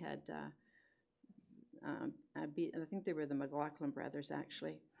because they had I think they were the McLaughlin brothers,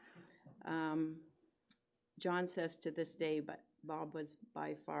 actually. John says to this day, but Bob was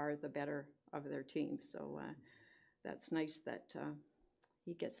by far the better of their team. So that's nice that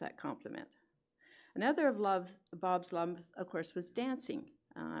he gets that compliment. Another of Bob's love, of course, was dancing.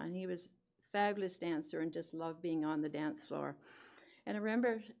 And he was a fabulous dancer and just loved being on the dance floor. And I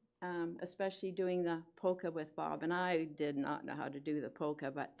remember especially doing the polka with Bob, and I did not know how to do the polka,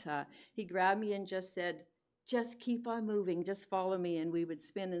 but he grabbed me and just said, just keep on moving, just follow me, and we would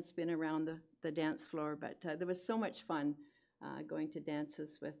spin and spin around the dance floor. But there was so much fun going to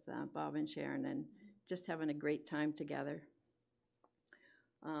dances with Bob and Sharon and just having a great time together.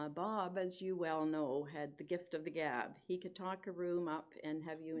 Bob, as you well know, had the gift of the gab. He could talk a room up and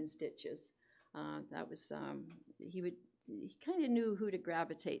have you in stitches. He kind of knew who to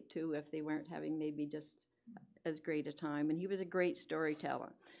gravitate to if they weren't having maybe just as great a time. And he was a great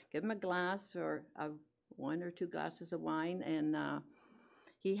storyteller. Give him a glass or one or two glasses of wine, and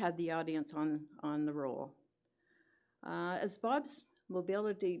he had the audience on the roll. As Bob's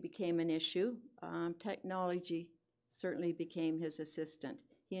mobility became an issue, technology certainly became his assistant.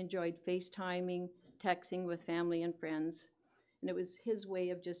 He enjoyed FaceTiming, texting with family and friends, and it was his way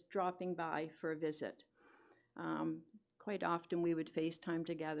of just dropping by for a visit. Quite often we would FaceTime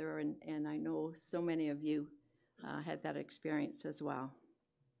together, and I know so many of you had that experience as well.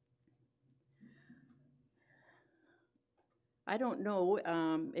 I don't know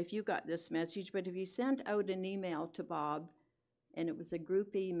if you got this message, but if you sent out an email to Bob, and it was a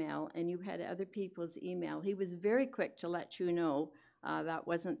group email, and you had other people's email, he was very quick to let you know that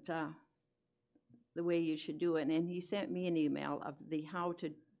wasn't the way you should do it. And he sent me an email of how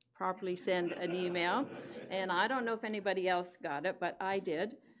to properly send an email. And I don't know if anybody else got it, but I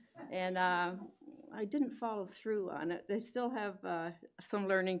did. And I didn't follow through on it. I still have some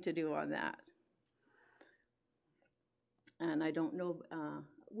learning to do on that. And I don't know,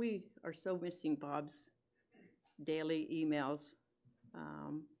 we are so missing Bob's daily emails.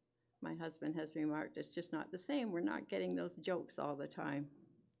 My husband has remarked, it's just not the same. We're not getting those jokes all the time.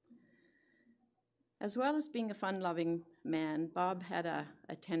 As well as being a fun-loving man, Bob had a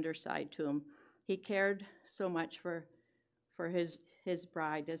tender side to him. He cared so much for his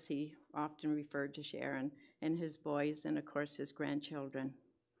bride, as he often referred to Sharon, and his boys, and of course his grandchildren.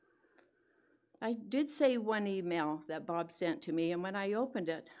 I did say one email that Bob sent to me, and when I opened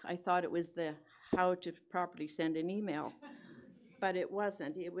it, I thought it was the how to properly send an email. But it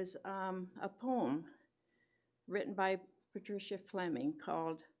wasn't. It was a poem written by Patricia Fleming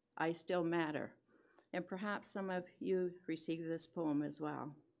called I Still Matter. And perhaps some of you received this poem as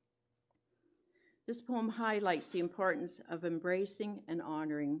well. This poem highlights the importance of embracing and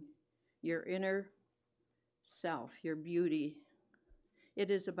honoring your inner self, your beauty.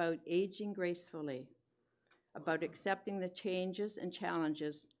 It is about aging gracefully, about accepting the changes and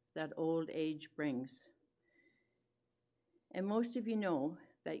challenges that old age brings. And most of you know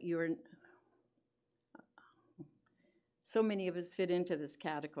that so many of us fit into this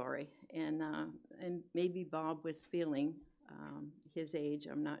category, and maybe Bob was feeling his age,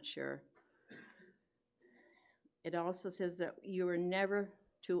 I'm not sure. It also says that you are never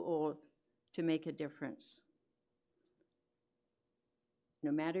too old to make a difference.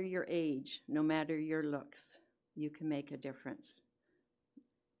 No matter your age, no matter your looks, you can make a difference.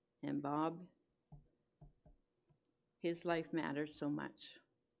 And Bob, his life mattered so much.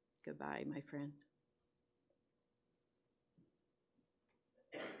 Goodbye, my friend.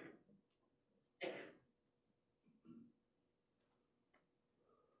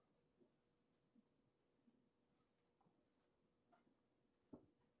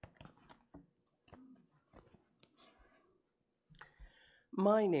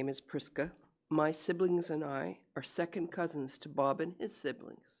 My name is Priska. My siblings and I are second cousins to Bob and his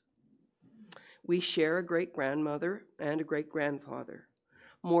siblings. We share a great-grandmother and a great-grandfather.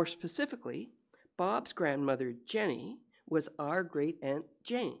 More specifically, Bob's grandmother, Jenny, was our great-aunt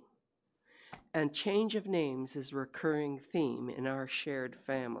Jane. And change of names is a recurring theme in our shared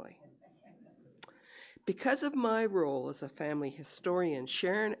family. Because of my role as a family historian,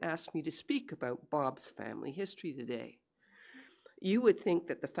 Sharon asked me to speak about Bob's family history today. You would think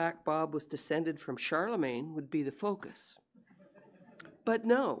that the fact Bob was descended from Charlemagne would be the focus. But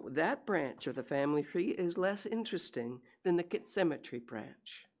no, that branch of the family tree is less interesting than the Kitsemetry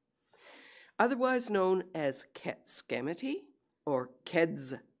branch. Otherwise known as Kitsemetry or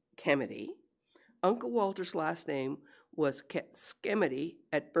Kitsemetry, Uncle Walter's last name was Kitsemetry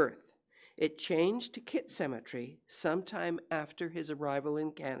at birth. It changed to Kitsemetry sometime after his arrival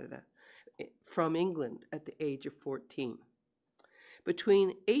in Canada from England at the age of 14. Between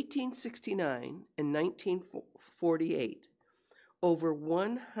 1869 and 1948, over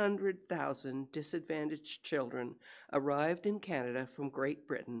 100,000 disadvantaged children arrived in Canada from Great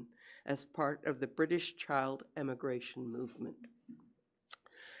Britain as part of the British child emigration movement.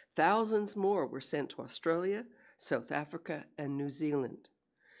 Thousands more were sent to Australia, South Africa, and New Zealand.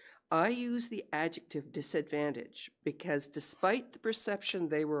 I use the adjective disadvantage because despite the perception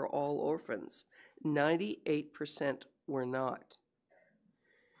they were all orphans, 98% were not.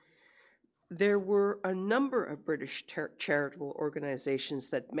 There were a number of British charitable organizations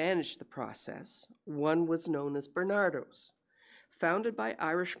that managed the process. One was known as Bernardo's. Founded by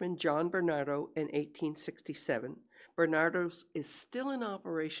Irishman John Bernardo in 1867, Bernardo's is still in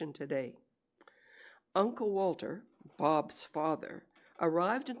operation today. Uncle Walter, Bob's father,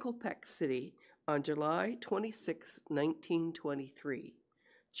 arrived in Quebec City on July 26, 1923,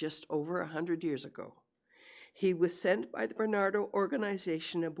 just over 100 years ago. He was sent by the Bernardo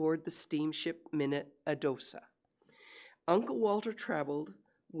organization aboard the steamship Minute Adosa. Uncle Walter traveled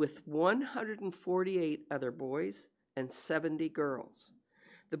with 148 other boys and 70 girls.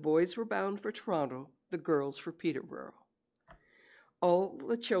 The boys were bound for Toronto, the girls for Peterborough. All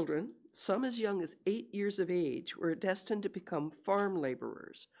the children, some as young as 8 years of age, were destined to become farm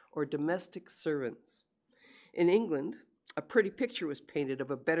laborers or domestic servants. In England, a pretty picture was painted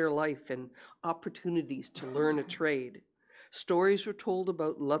of a better life and opportunities to learn a trade. Stories were told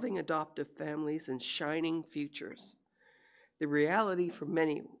about loving adoptive families and shining futures. The reality for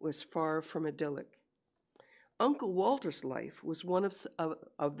many was far from idyllic. Uncle Walter's life was one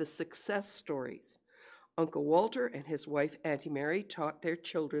of the success stories. Uncle Walter and his wife Auntie Mary taught their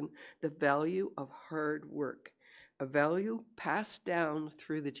children the value of hard work, a value passed down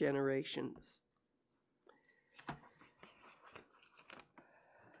through the generations.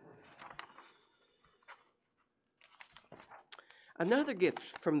 Another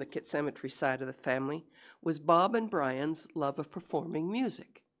gift from the Kitsemetry side of the family was Bob and Brian's love of performing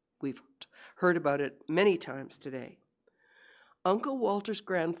music. We've heard about it many times today. Uncle Walter's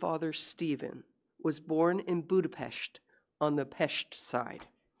grandfather, Stephen, was born in Budapest on the Pest side,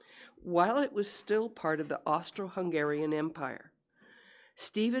 while it was still part of the Austro-Hungarian Empire.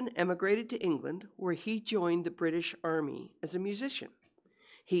 Stephen emigrated to England, where he joined the British Army as a musician.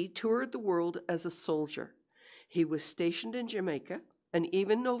 He toured the world as a soldier. He was stationed in Jamaica and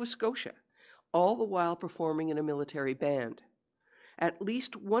even Nova Scotia, all the while performing in a military band. At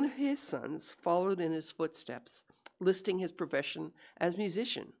least one of his sons followed in his footsteps, listing his profession as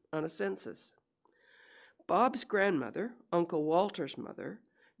musician on a census. Bob's grandmother, Uncle Walter's mother,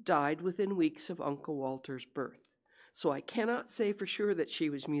 died within weeks of Uncle Walter's birth, so I cannot say for sure that she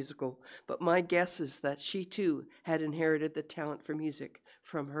was musical, but my guess is that she too had inherited the talent for music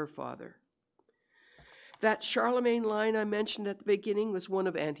from her father. That Charlemagne line I mentioned at the beginning was one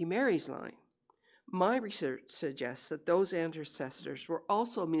of Auntie Mary's line. My research suggests that those ancestors were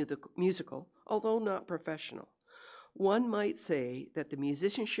also musical, although not professional. One might say that the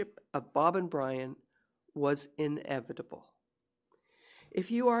musicianship of Bob and Brian was inevitable. If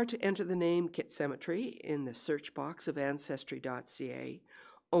you are to enter the name Kitsemetry in the search box of ancestry.ca,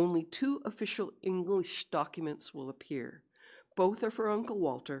 only 2 official English documents will appear. Both are for Uncle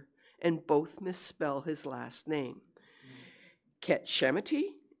Walter, and both misspell his last name.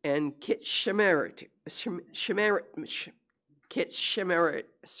 Kitsemetry and Kitsemetry.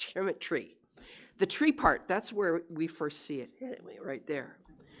 The tree part, that's where we first see it, anyway, right there.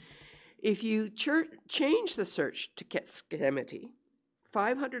 If you change the search to Kitsemetry,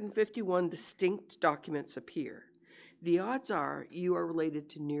 551 distinct documents appear. The odds are you are related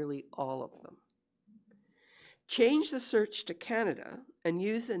to nearly all of them. Change the search to Canada and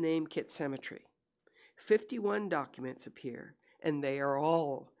use the name Kitsemetry. 51 documents appear, and they are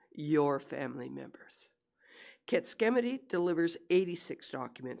all your family members. Kitsemetry delivers 86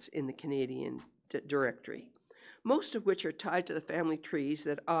 documents in the Canadian directory, most of which are tied to the family trees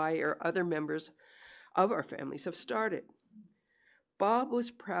that I or other members of our families have started. Bob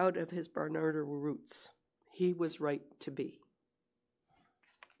was proud of his Bernardo roots. He was right to be.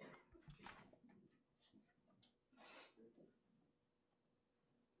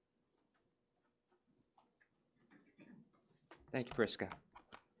 Thank you, Priska.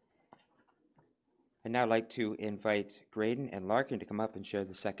 I'd now like to invite Graydon and Larkin to come up and share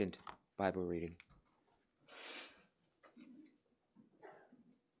the second Bible reading.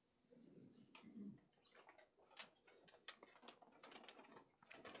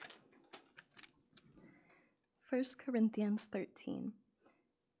 First Corinthians 13.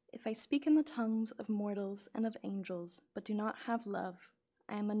 If I speak in the tongues of mortals and of angels, but do not have love,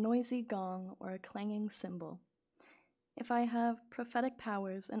 I am a noisy gong or a clanging cymbal. if I have prophetic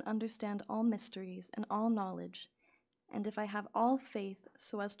powers and understand all mysteries and all knowledge, and if I have all faith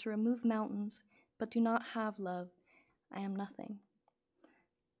so as to remove mountains, but do not have love, I am nothing.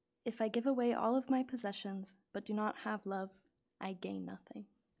 If I give away all of my possessions, but do not have love, I gain nothing.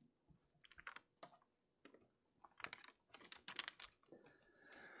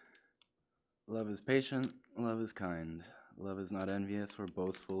 Love is patient, love is kind. Love is not envious or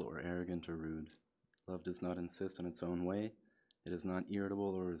boastful or arrogant or rude. Love does not insist on its own way. It is not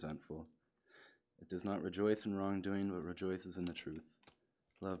irritable or resentful. It does not rejoice in wrongdoing, but rejoices in the truth.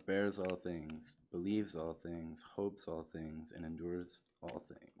 Love bears all things, believes all things, hopes all things, and endures all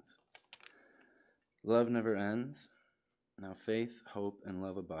things. Love never ends. Now faith, hope, and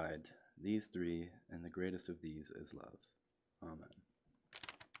love abide. These three, and the greatest of these is love. Amen.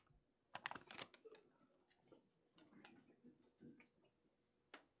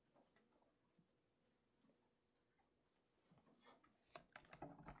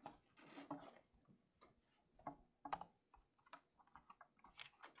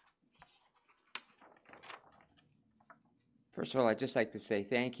 First of all, I'd just like to say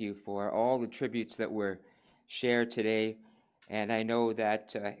thank you for all the tributes that were shared today. And I know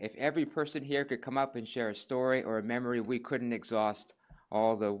that if every person here could come up and share a story or a memory, we couldn't exhaust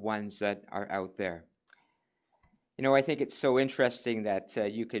all the ones that are out there. You know, I think it's so interesting that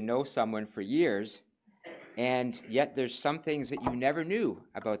you can know someone for years, and yet there's some things that you never knew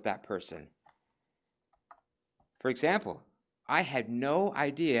about that person. For example, I had no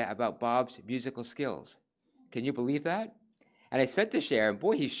idea about Bob's musical skills. Can you believe that? And I said to Sharon,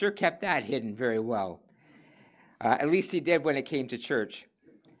 boy, he sure kept that hidden very well. At least he did when it came to church.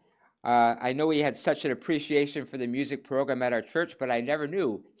 I know he had such an appreciation for the music program at our church, but I never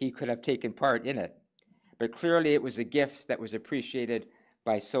knew he could have taken part in it. But clearly it was a gift that was appreciated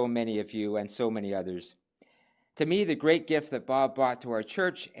by so many of you and so many others. To me, the great gift that Bob brought to our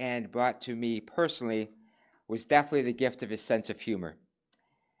church and brought to me personally was definitely the gift of his sense of humor.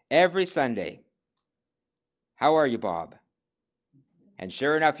 Every Sunday, "How are you, Bob?" And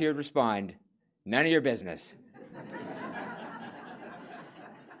sure enough, he would respond, "None of your business."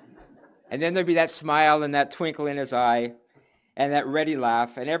 And then there'd be that smile and that twinkle in his eye and that ready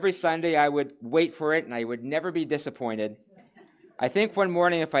laugh. And every Sunday I would wait for it and I would never be disappointed. I think one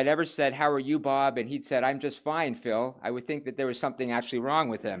morning if I'd ever said, "How are you, Bob?" and he'd said, "I'm just fine, Phil," I would think that there was something actually wrong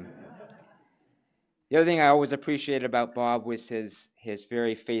with him. The other thing I always appreciated about Bob was his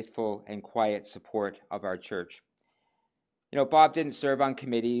very faithful and quiet support of our church. You know, Bob didn't serve on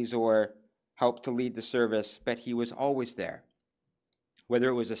committees or help to lead the service, but he was always there. Whether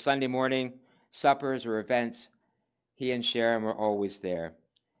it was a Sunday morning, suppers, or events, he and Sharon were always there,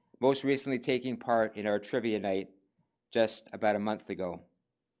 most recently taking part in our trivia night just about a month ago.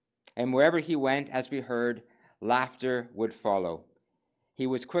 And wherever he went, as we heard, laughter would follow. He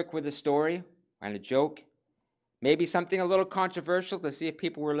was quick with a story and a joke, maybe something a little controversial to see if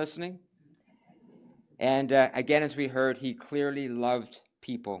people were listening. And again, as we heard, he clearly loved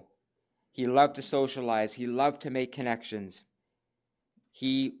people. He loved to socialize. He loved to make connections.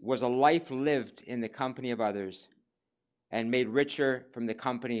 He was a life lived in the company of others and made richer from the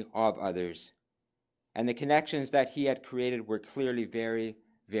company of others. And the connections that he had created were clearly very,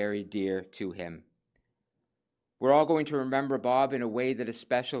 very dear to him. We're all going to remember Bob in a way that is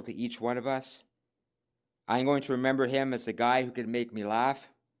special to each one of us. I'm going to remember him as the guy who could make me laugh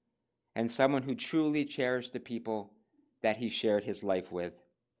and someone who truly cherished the people that he shared his life with.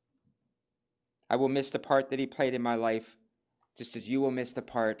 I will miss the part that he played in my life, just as you will miss the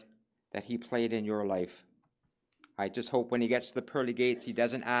part that he played in your life. I just hope when he gets to the pearly gates, he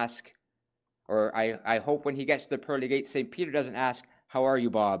doesn't ask, or I hope when he gets to the pearly gates, St. Peter doesn't ask, "How are you,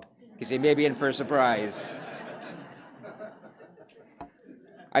 Bob?" Because he may be in for a surprise.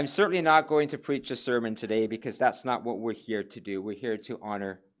 I'm certainly not going to preach a sermon today because that's not what we're here to do. We're here to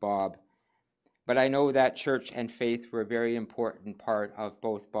honor Bob. But I know that church and faith were a very important part of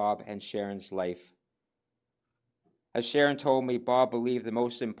both Bob and Sharon's life. As Sharon told me, Bob believed the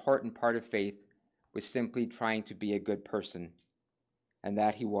most important part of faith was simply trying to be a good person, and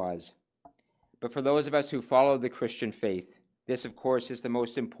that he was. But for those of us who follow the Christian faith, this, of course, is the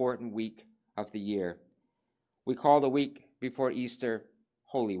most important week of the year. We call the week before Easter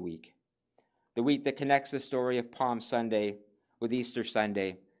Holy Week, the week that connects the story of Palm Sunday with Easter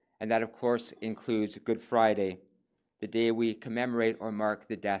Sunday, and that, of course, includes Good Friday, the day we commemorate or mark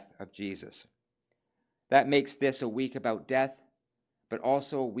the death of Jesus. That makes this a week about death, but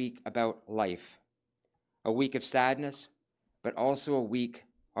also a week about life, a week of sadness, but also a week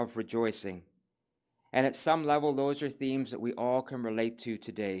of rejoicing. And at some level, those are themes that we all can relate to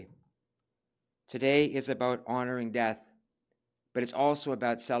today. Today is about honoring death, but it's also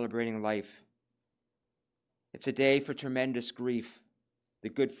about celebrating life. It's a day for tremendous grief, the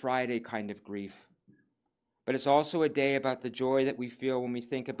Good Friday kind of grief. But it's also a day about the joy that we feel when we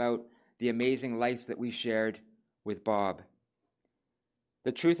think about the amazing life that we shared with Bob.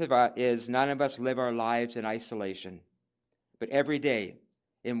 The truth of it is, none of us live our lives in isolation, but every day,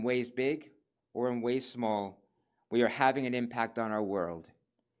 in ways big or in ways small, we are having an impact on our world.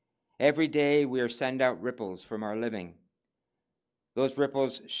 Every day we are sending out ripples from our living. Those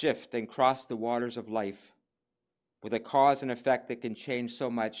ripples shift and cross the waters of life with a cause and effect that can change so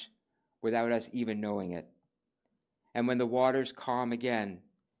much without us even knowing it. And when the waters calm again,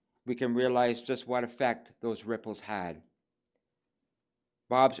 we can realize just what effect those ripples had.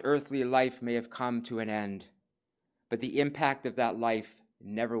 Bob's earthly life may have come to an end, but the impact of that life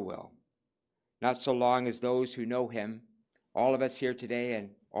never will. Not so long as those who know him, all of us here today and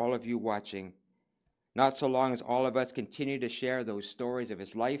all of you watching, not so long as all of us continue to share those stories of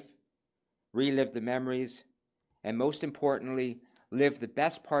his life, relive the memories, and most importantly, live the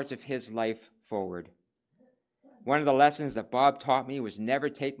best parts of his life forward. One of the lessons that Bob taught me was never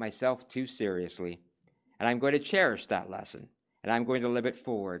take myself too seriously, and I'm going to cherish that lesson, and I'm going to live it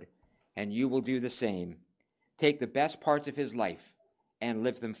forward, and you will do the same. Take the best parts of his life and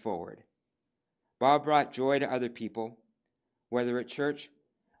live them forward. Bob brought joy to other people, whether at church,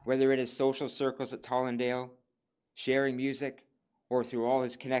 whether in his social circles at Tollendale, sharing music, or through all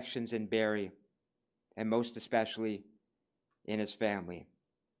his connections in Barrie, and most especially in his family.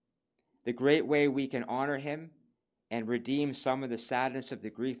 The great way we can honor him and redeem some of the sadness of the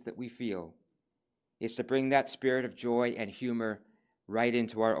grief that we feel is to bring that spirit of joy and humor right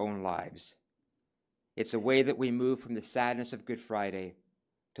into our own lives. It's a way that we move from the sadness of Good Friday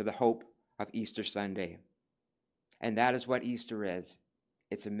to the hope of Easter Sunday. And that is what Easter is.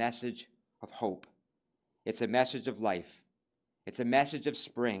 It's a message of hope. It's a message of life. It's a message of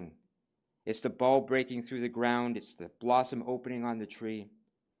spring. It's the bulb breaking through the ground. It's the blossom opening on the tree.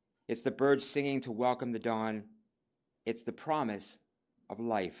 It's the birds singing to welcome the dawn. It's the promise of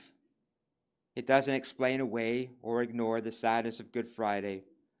life. It doesn't explain away or ignore the sadness of Good Friday,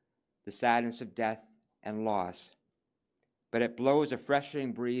 the sadness of death and loss, but it blows a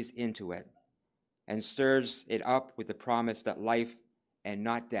freshening breeze into it and stirs it up with the promise that life and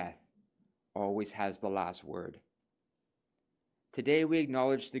not death always has the last word. Today we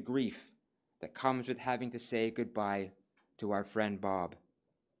acknowledge the grief that comes with having to say goodbye to our friend Bob.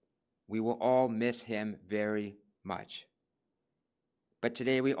 We will all miss him very much. But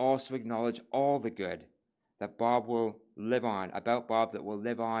today we also acknowledge all the good that Bob will live on, about Bob that will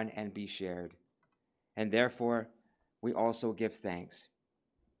live on and be shared. And therefore, we also give thanks.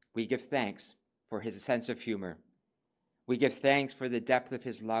 We give thanks for his sense of humor. We give thanks for the depth of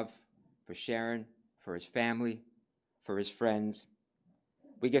his love for Sharon, for his family, for his friends.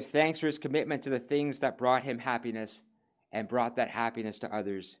 We give thanks for his commitment to the things that brought him happiness and brought that happiness to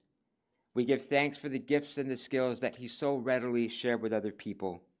others. We give thanks for the gifts and the skills that he so readily shared with other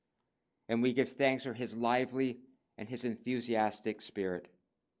people. And we give thanks for his lively and his enthusiastic spirit.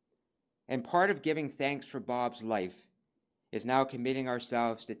 And part of giving thanks for Bob's life is now committing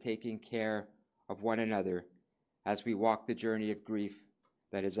ourselves to taking care of one another as we walk the journey of grief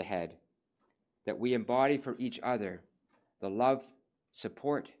that is ahead. That we embody for each other the love,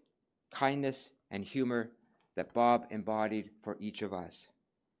 support, kindness, and humor that Bob embodied for each of us.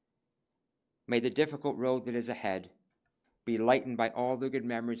 May the difficult road that is ahead be lightened by all the good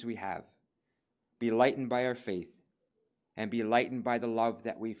memories we have, be lightened by our faith, and be lightened by the love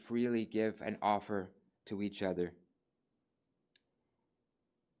that we freely give and offer to each other.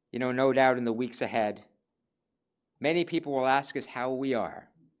 You know, no doubt in the weeks ahead, many people will ask us how we are.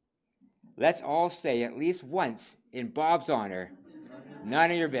 Let's all say at least once in Bob's honor,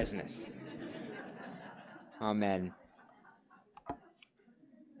 none of your business. Amen.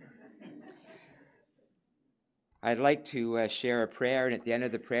 I'd like to share a prayer, and at the end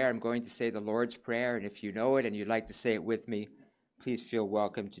of the prayer, I'm going to say the Lord's Prayer, and if you know it and you'd like to say it with me, please feel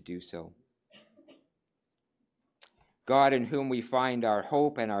welcome to do so. God, in whom we find our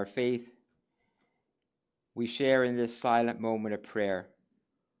hope and our faith, we share in this silent moment of prayer.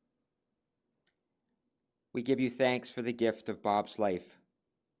 We give you thanks for the gift of Bob's life.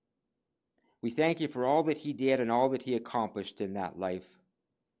 We thank you for all that he did and all that he accomplished in that life.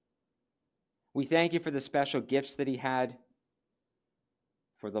 We thank you for the special gifts that he had,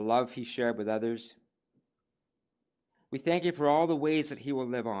 for the love he shared with others. We thank you for all the ways that he will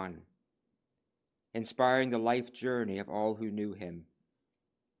live on, inspiring the life journey of all who knew him.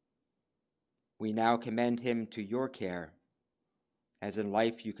 We now commend him to your care as in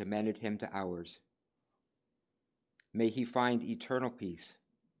life you commended him to ours. May he find eternal peace.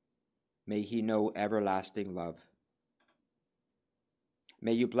 May he know everlasting love.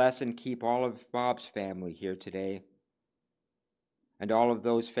 May you bless and keep all of Bob's family here today, and all of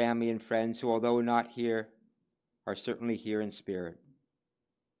those family and friends who, although not here, are certainly here in spirit.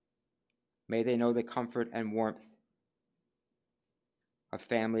 May they know the comfort and warmth of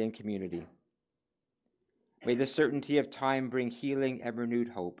family and community. May the certainty of time bring healing and renewed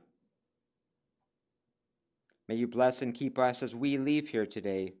hope. May you bless and keep us as we leave here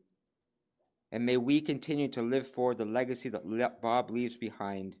today, and may we continue to live forward the legacy that Bob leaves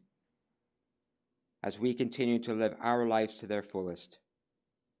behind as we continue to live our lives to their fullest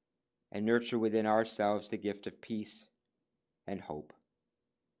and nurture within ourselves the gift of peace and hope.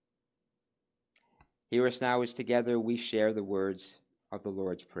 Hear us now as together we share the words of the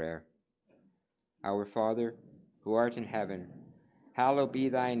Lord's Prayer. Our Father, who art in heaven, hallowed be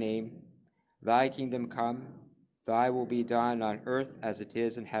thy name. Thy kingdom come, thy will be done on earth as it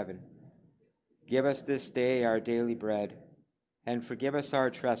is in heaven. Give us this day our daily bread, and forgive us our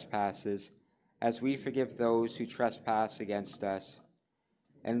trespasses, as we forgive those who trespass against us.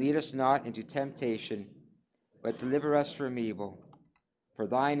 And lead us not into temptation, but deliver us from evil. For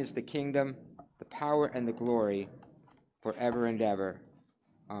thine is the kingdom, the power, and the glory, forever and ever.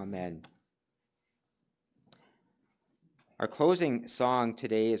 Amen. Our closing song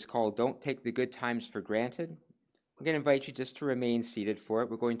today is called Don't Take the Good Times for Granted. I'm going to invite you just to remain seated for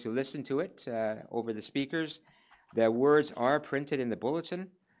it. We're going to listen to it over the speakers. The words are printed in the bulletin,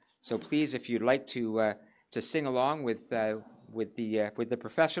 so please, if you'd like to sing along with the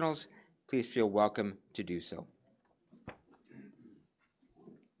professionals, please feel welcome to do so.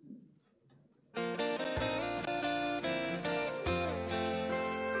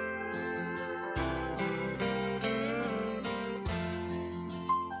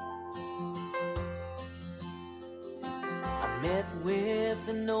 Met with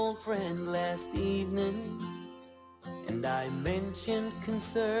an old friend last evening, and I mentioned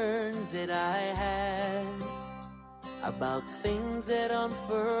concerns that I had about things that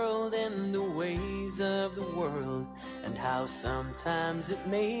unfurled in the ways of the world, and how sometimes it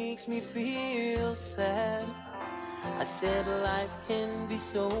makes me feel sad. I said life can be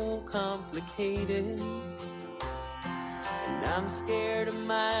so complicated, and I'm scared I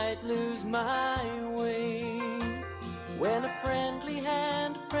might lose my way. When a friendly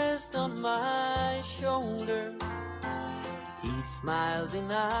hand pressed on my shoulder, he smiled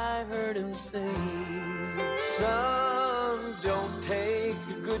and I heard him say, "Son, don't take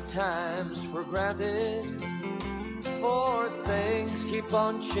the good times for granted, for things keep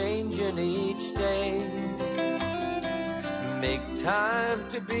on changing each day. Make time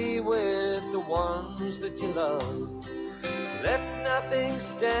to be with the ones that you love. Let nothing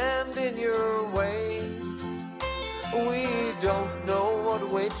stand in your way. We don't know what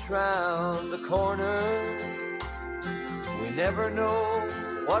waits round the corner. We never know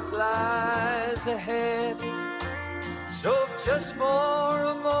what lies ahead. So if just for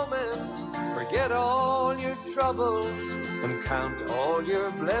a moment, forget all your troubles and count all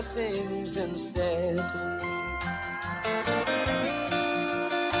your blessings instead."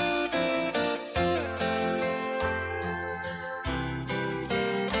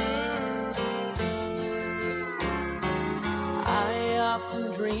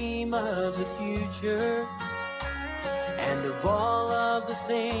 Dream of the future and of all of the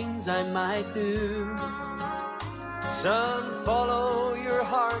things I might do. Son, follow your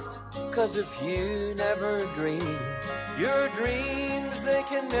heart, 'cause if you never dream, your dreams, they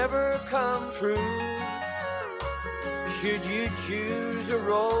can never come true. Should you choose a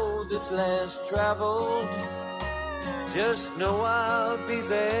road that's less traveled, just know I'll be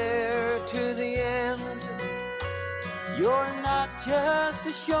there to the end. You're not just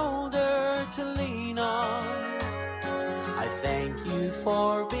a shoulder to lean on. I thank you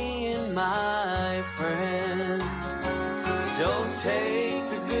for being my friend. Don't take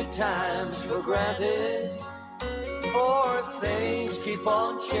the good times for granted, for things keep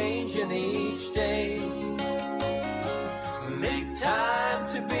on changing each day. Make time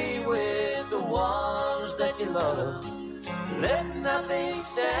to be with the ones that you love. Let nothing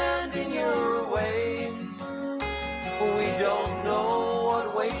stand in your way. We don't know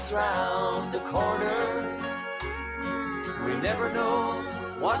what waits round the corner. We never know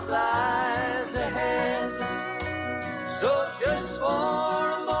what lies ahead. So just for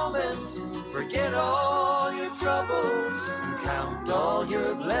a moment, forget all your troubles and count all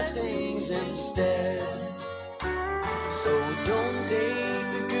your blessings instead. So don't take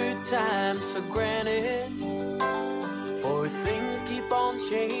the good times for granted, for things keep on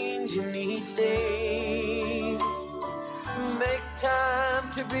changing each day. Make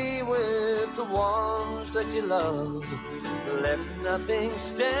time to be with the ones that you love. Let nothing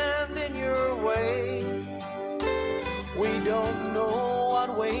stand in your way. We don't know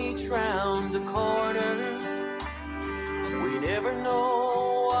what waits round the corner. We never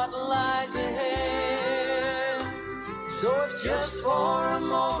know what lies ahead. So if just for a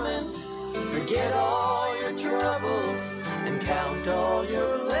moment, forget all your troubles and count all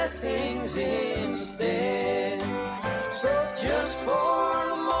your blessings instead. So if just for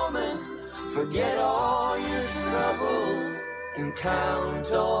a moment, forget all your troubles and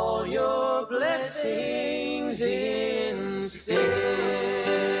count all your blessings instead.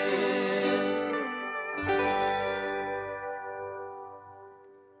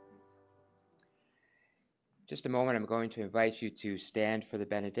 Just a moment, I'm going to invite you to stand for the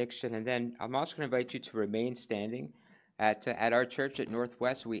benediction, and then I'm also going to invite you to remain standing. At our church at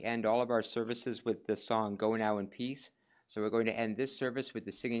Northwest, we end all of our services with the song, Go Now in Peace. So we're going to end this service with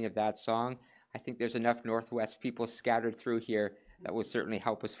the singing of that song. I think there's enough Northwest people scattered through here that will certainly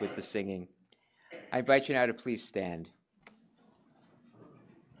help us with the singing. I invite you now to please stand.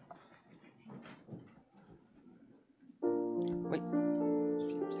 Wait.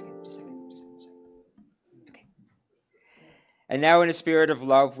 Just a second. Okay. And now in a spirit of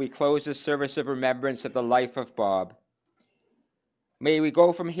love, we close this service of remembrance of the life of Bob. May we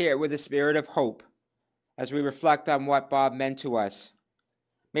go from here with a spirit of hope as we reflect on what Bob meant to us.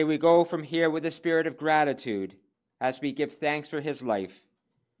 May we go from here with a spirit of gratitude as we give thanks for his life.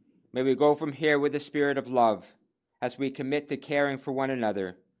 May we go from here with a spirit of love as we commit to caring for one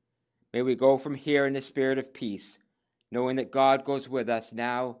another. May we go from here in the spirit of peace, knowing that God goes with us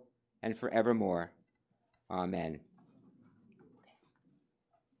now and forevermore. Amen.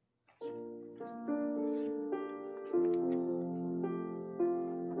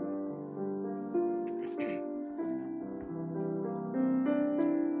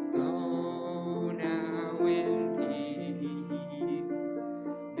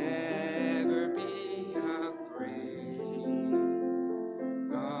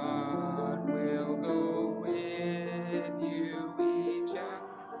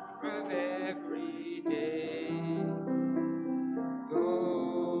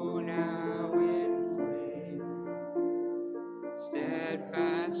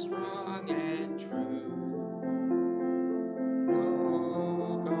 Steadfast, strong, and true.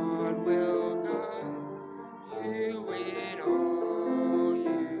 No, God will guide you in all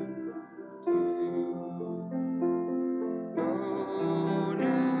you do. Go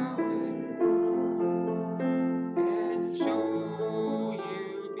now and show you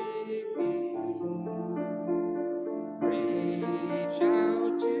believe. Reach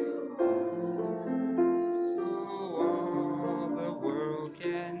out to all so all the world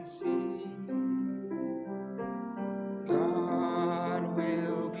can see. God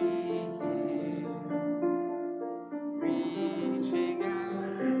will be here, reaching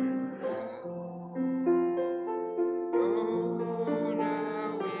out now. Go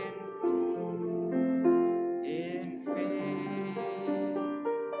now in faith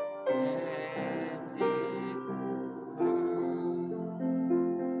and in love.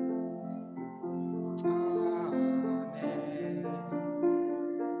 Amen.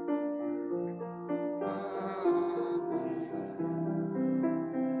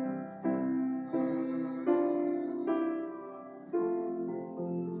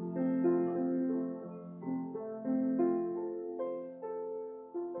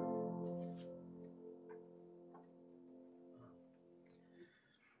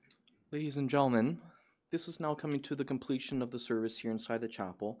 Ladies and gentlemen, this is now coming to the completion of the service here inside the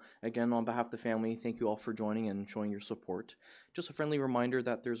chapel. Again, on behalf of the family, thank you all for joining and showing your support. Just a friendly reminder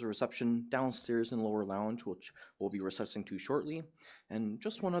that there's a reception downstairs in the lower lounge, which we'll be recessing to shortly. And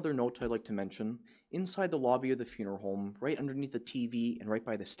just one other note I'd like to mention, inside the lobby of the funeral home, right underneath the TV and right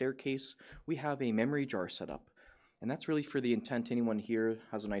by the staircase, we have a memory jar set up. And that's really for the intent anyone here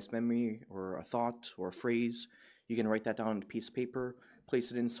has a nice memory or a thought or a phrase. You can write that down on a piece of paper,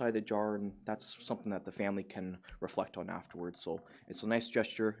 place it inside the jar, and that's something that the family can reflect on afterwards. So it's a nice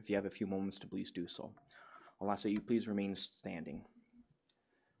gesture. If you have a few moments to please do so. I'll ask that you please remain standing.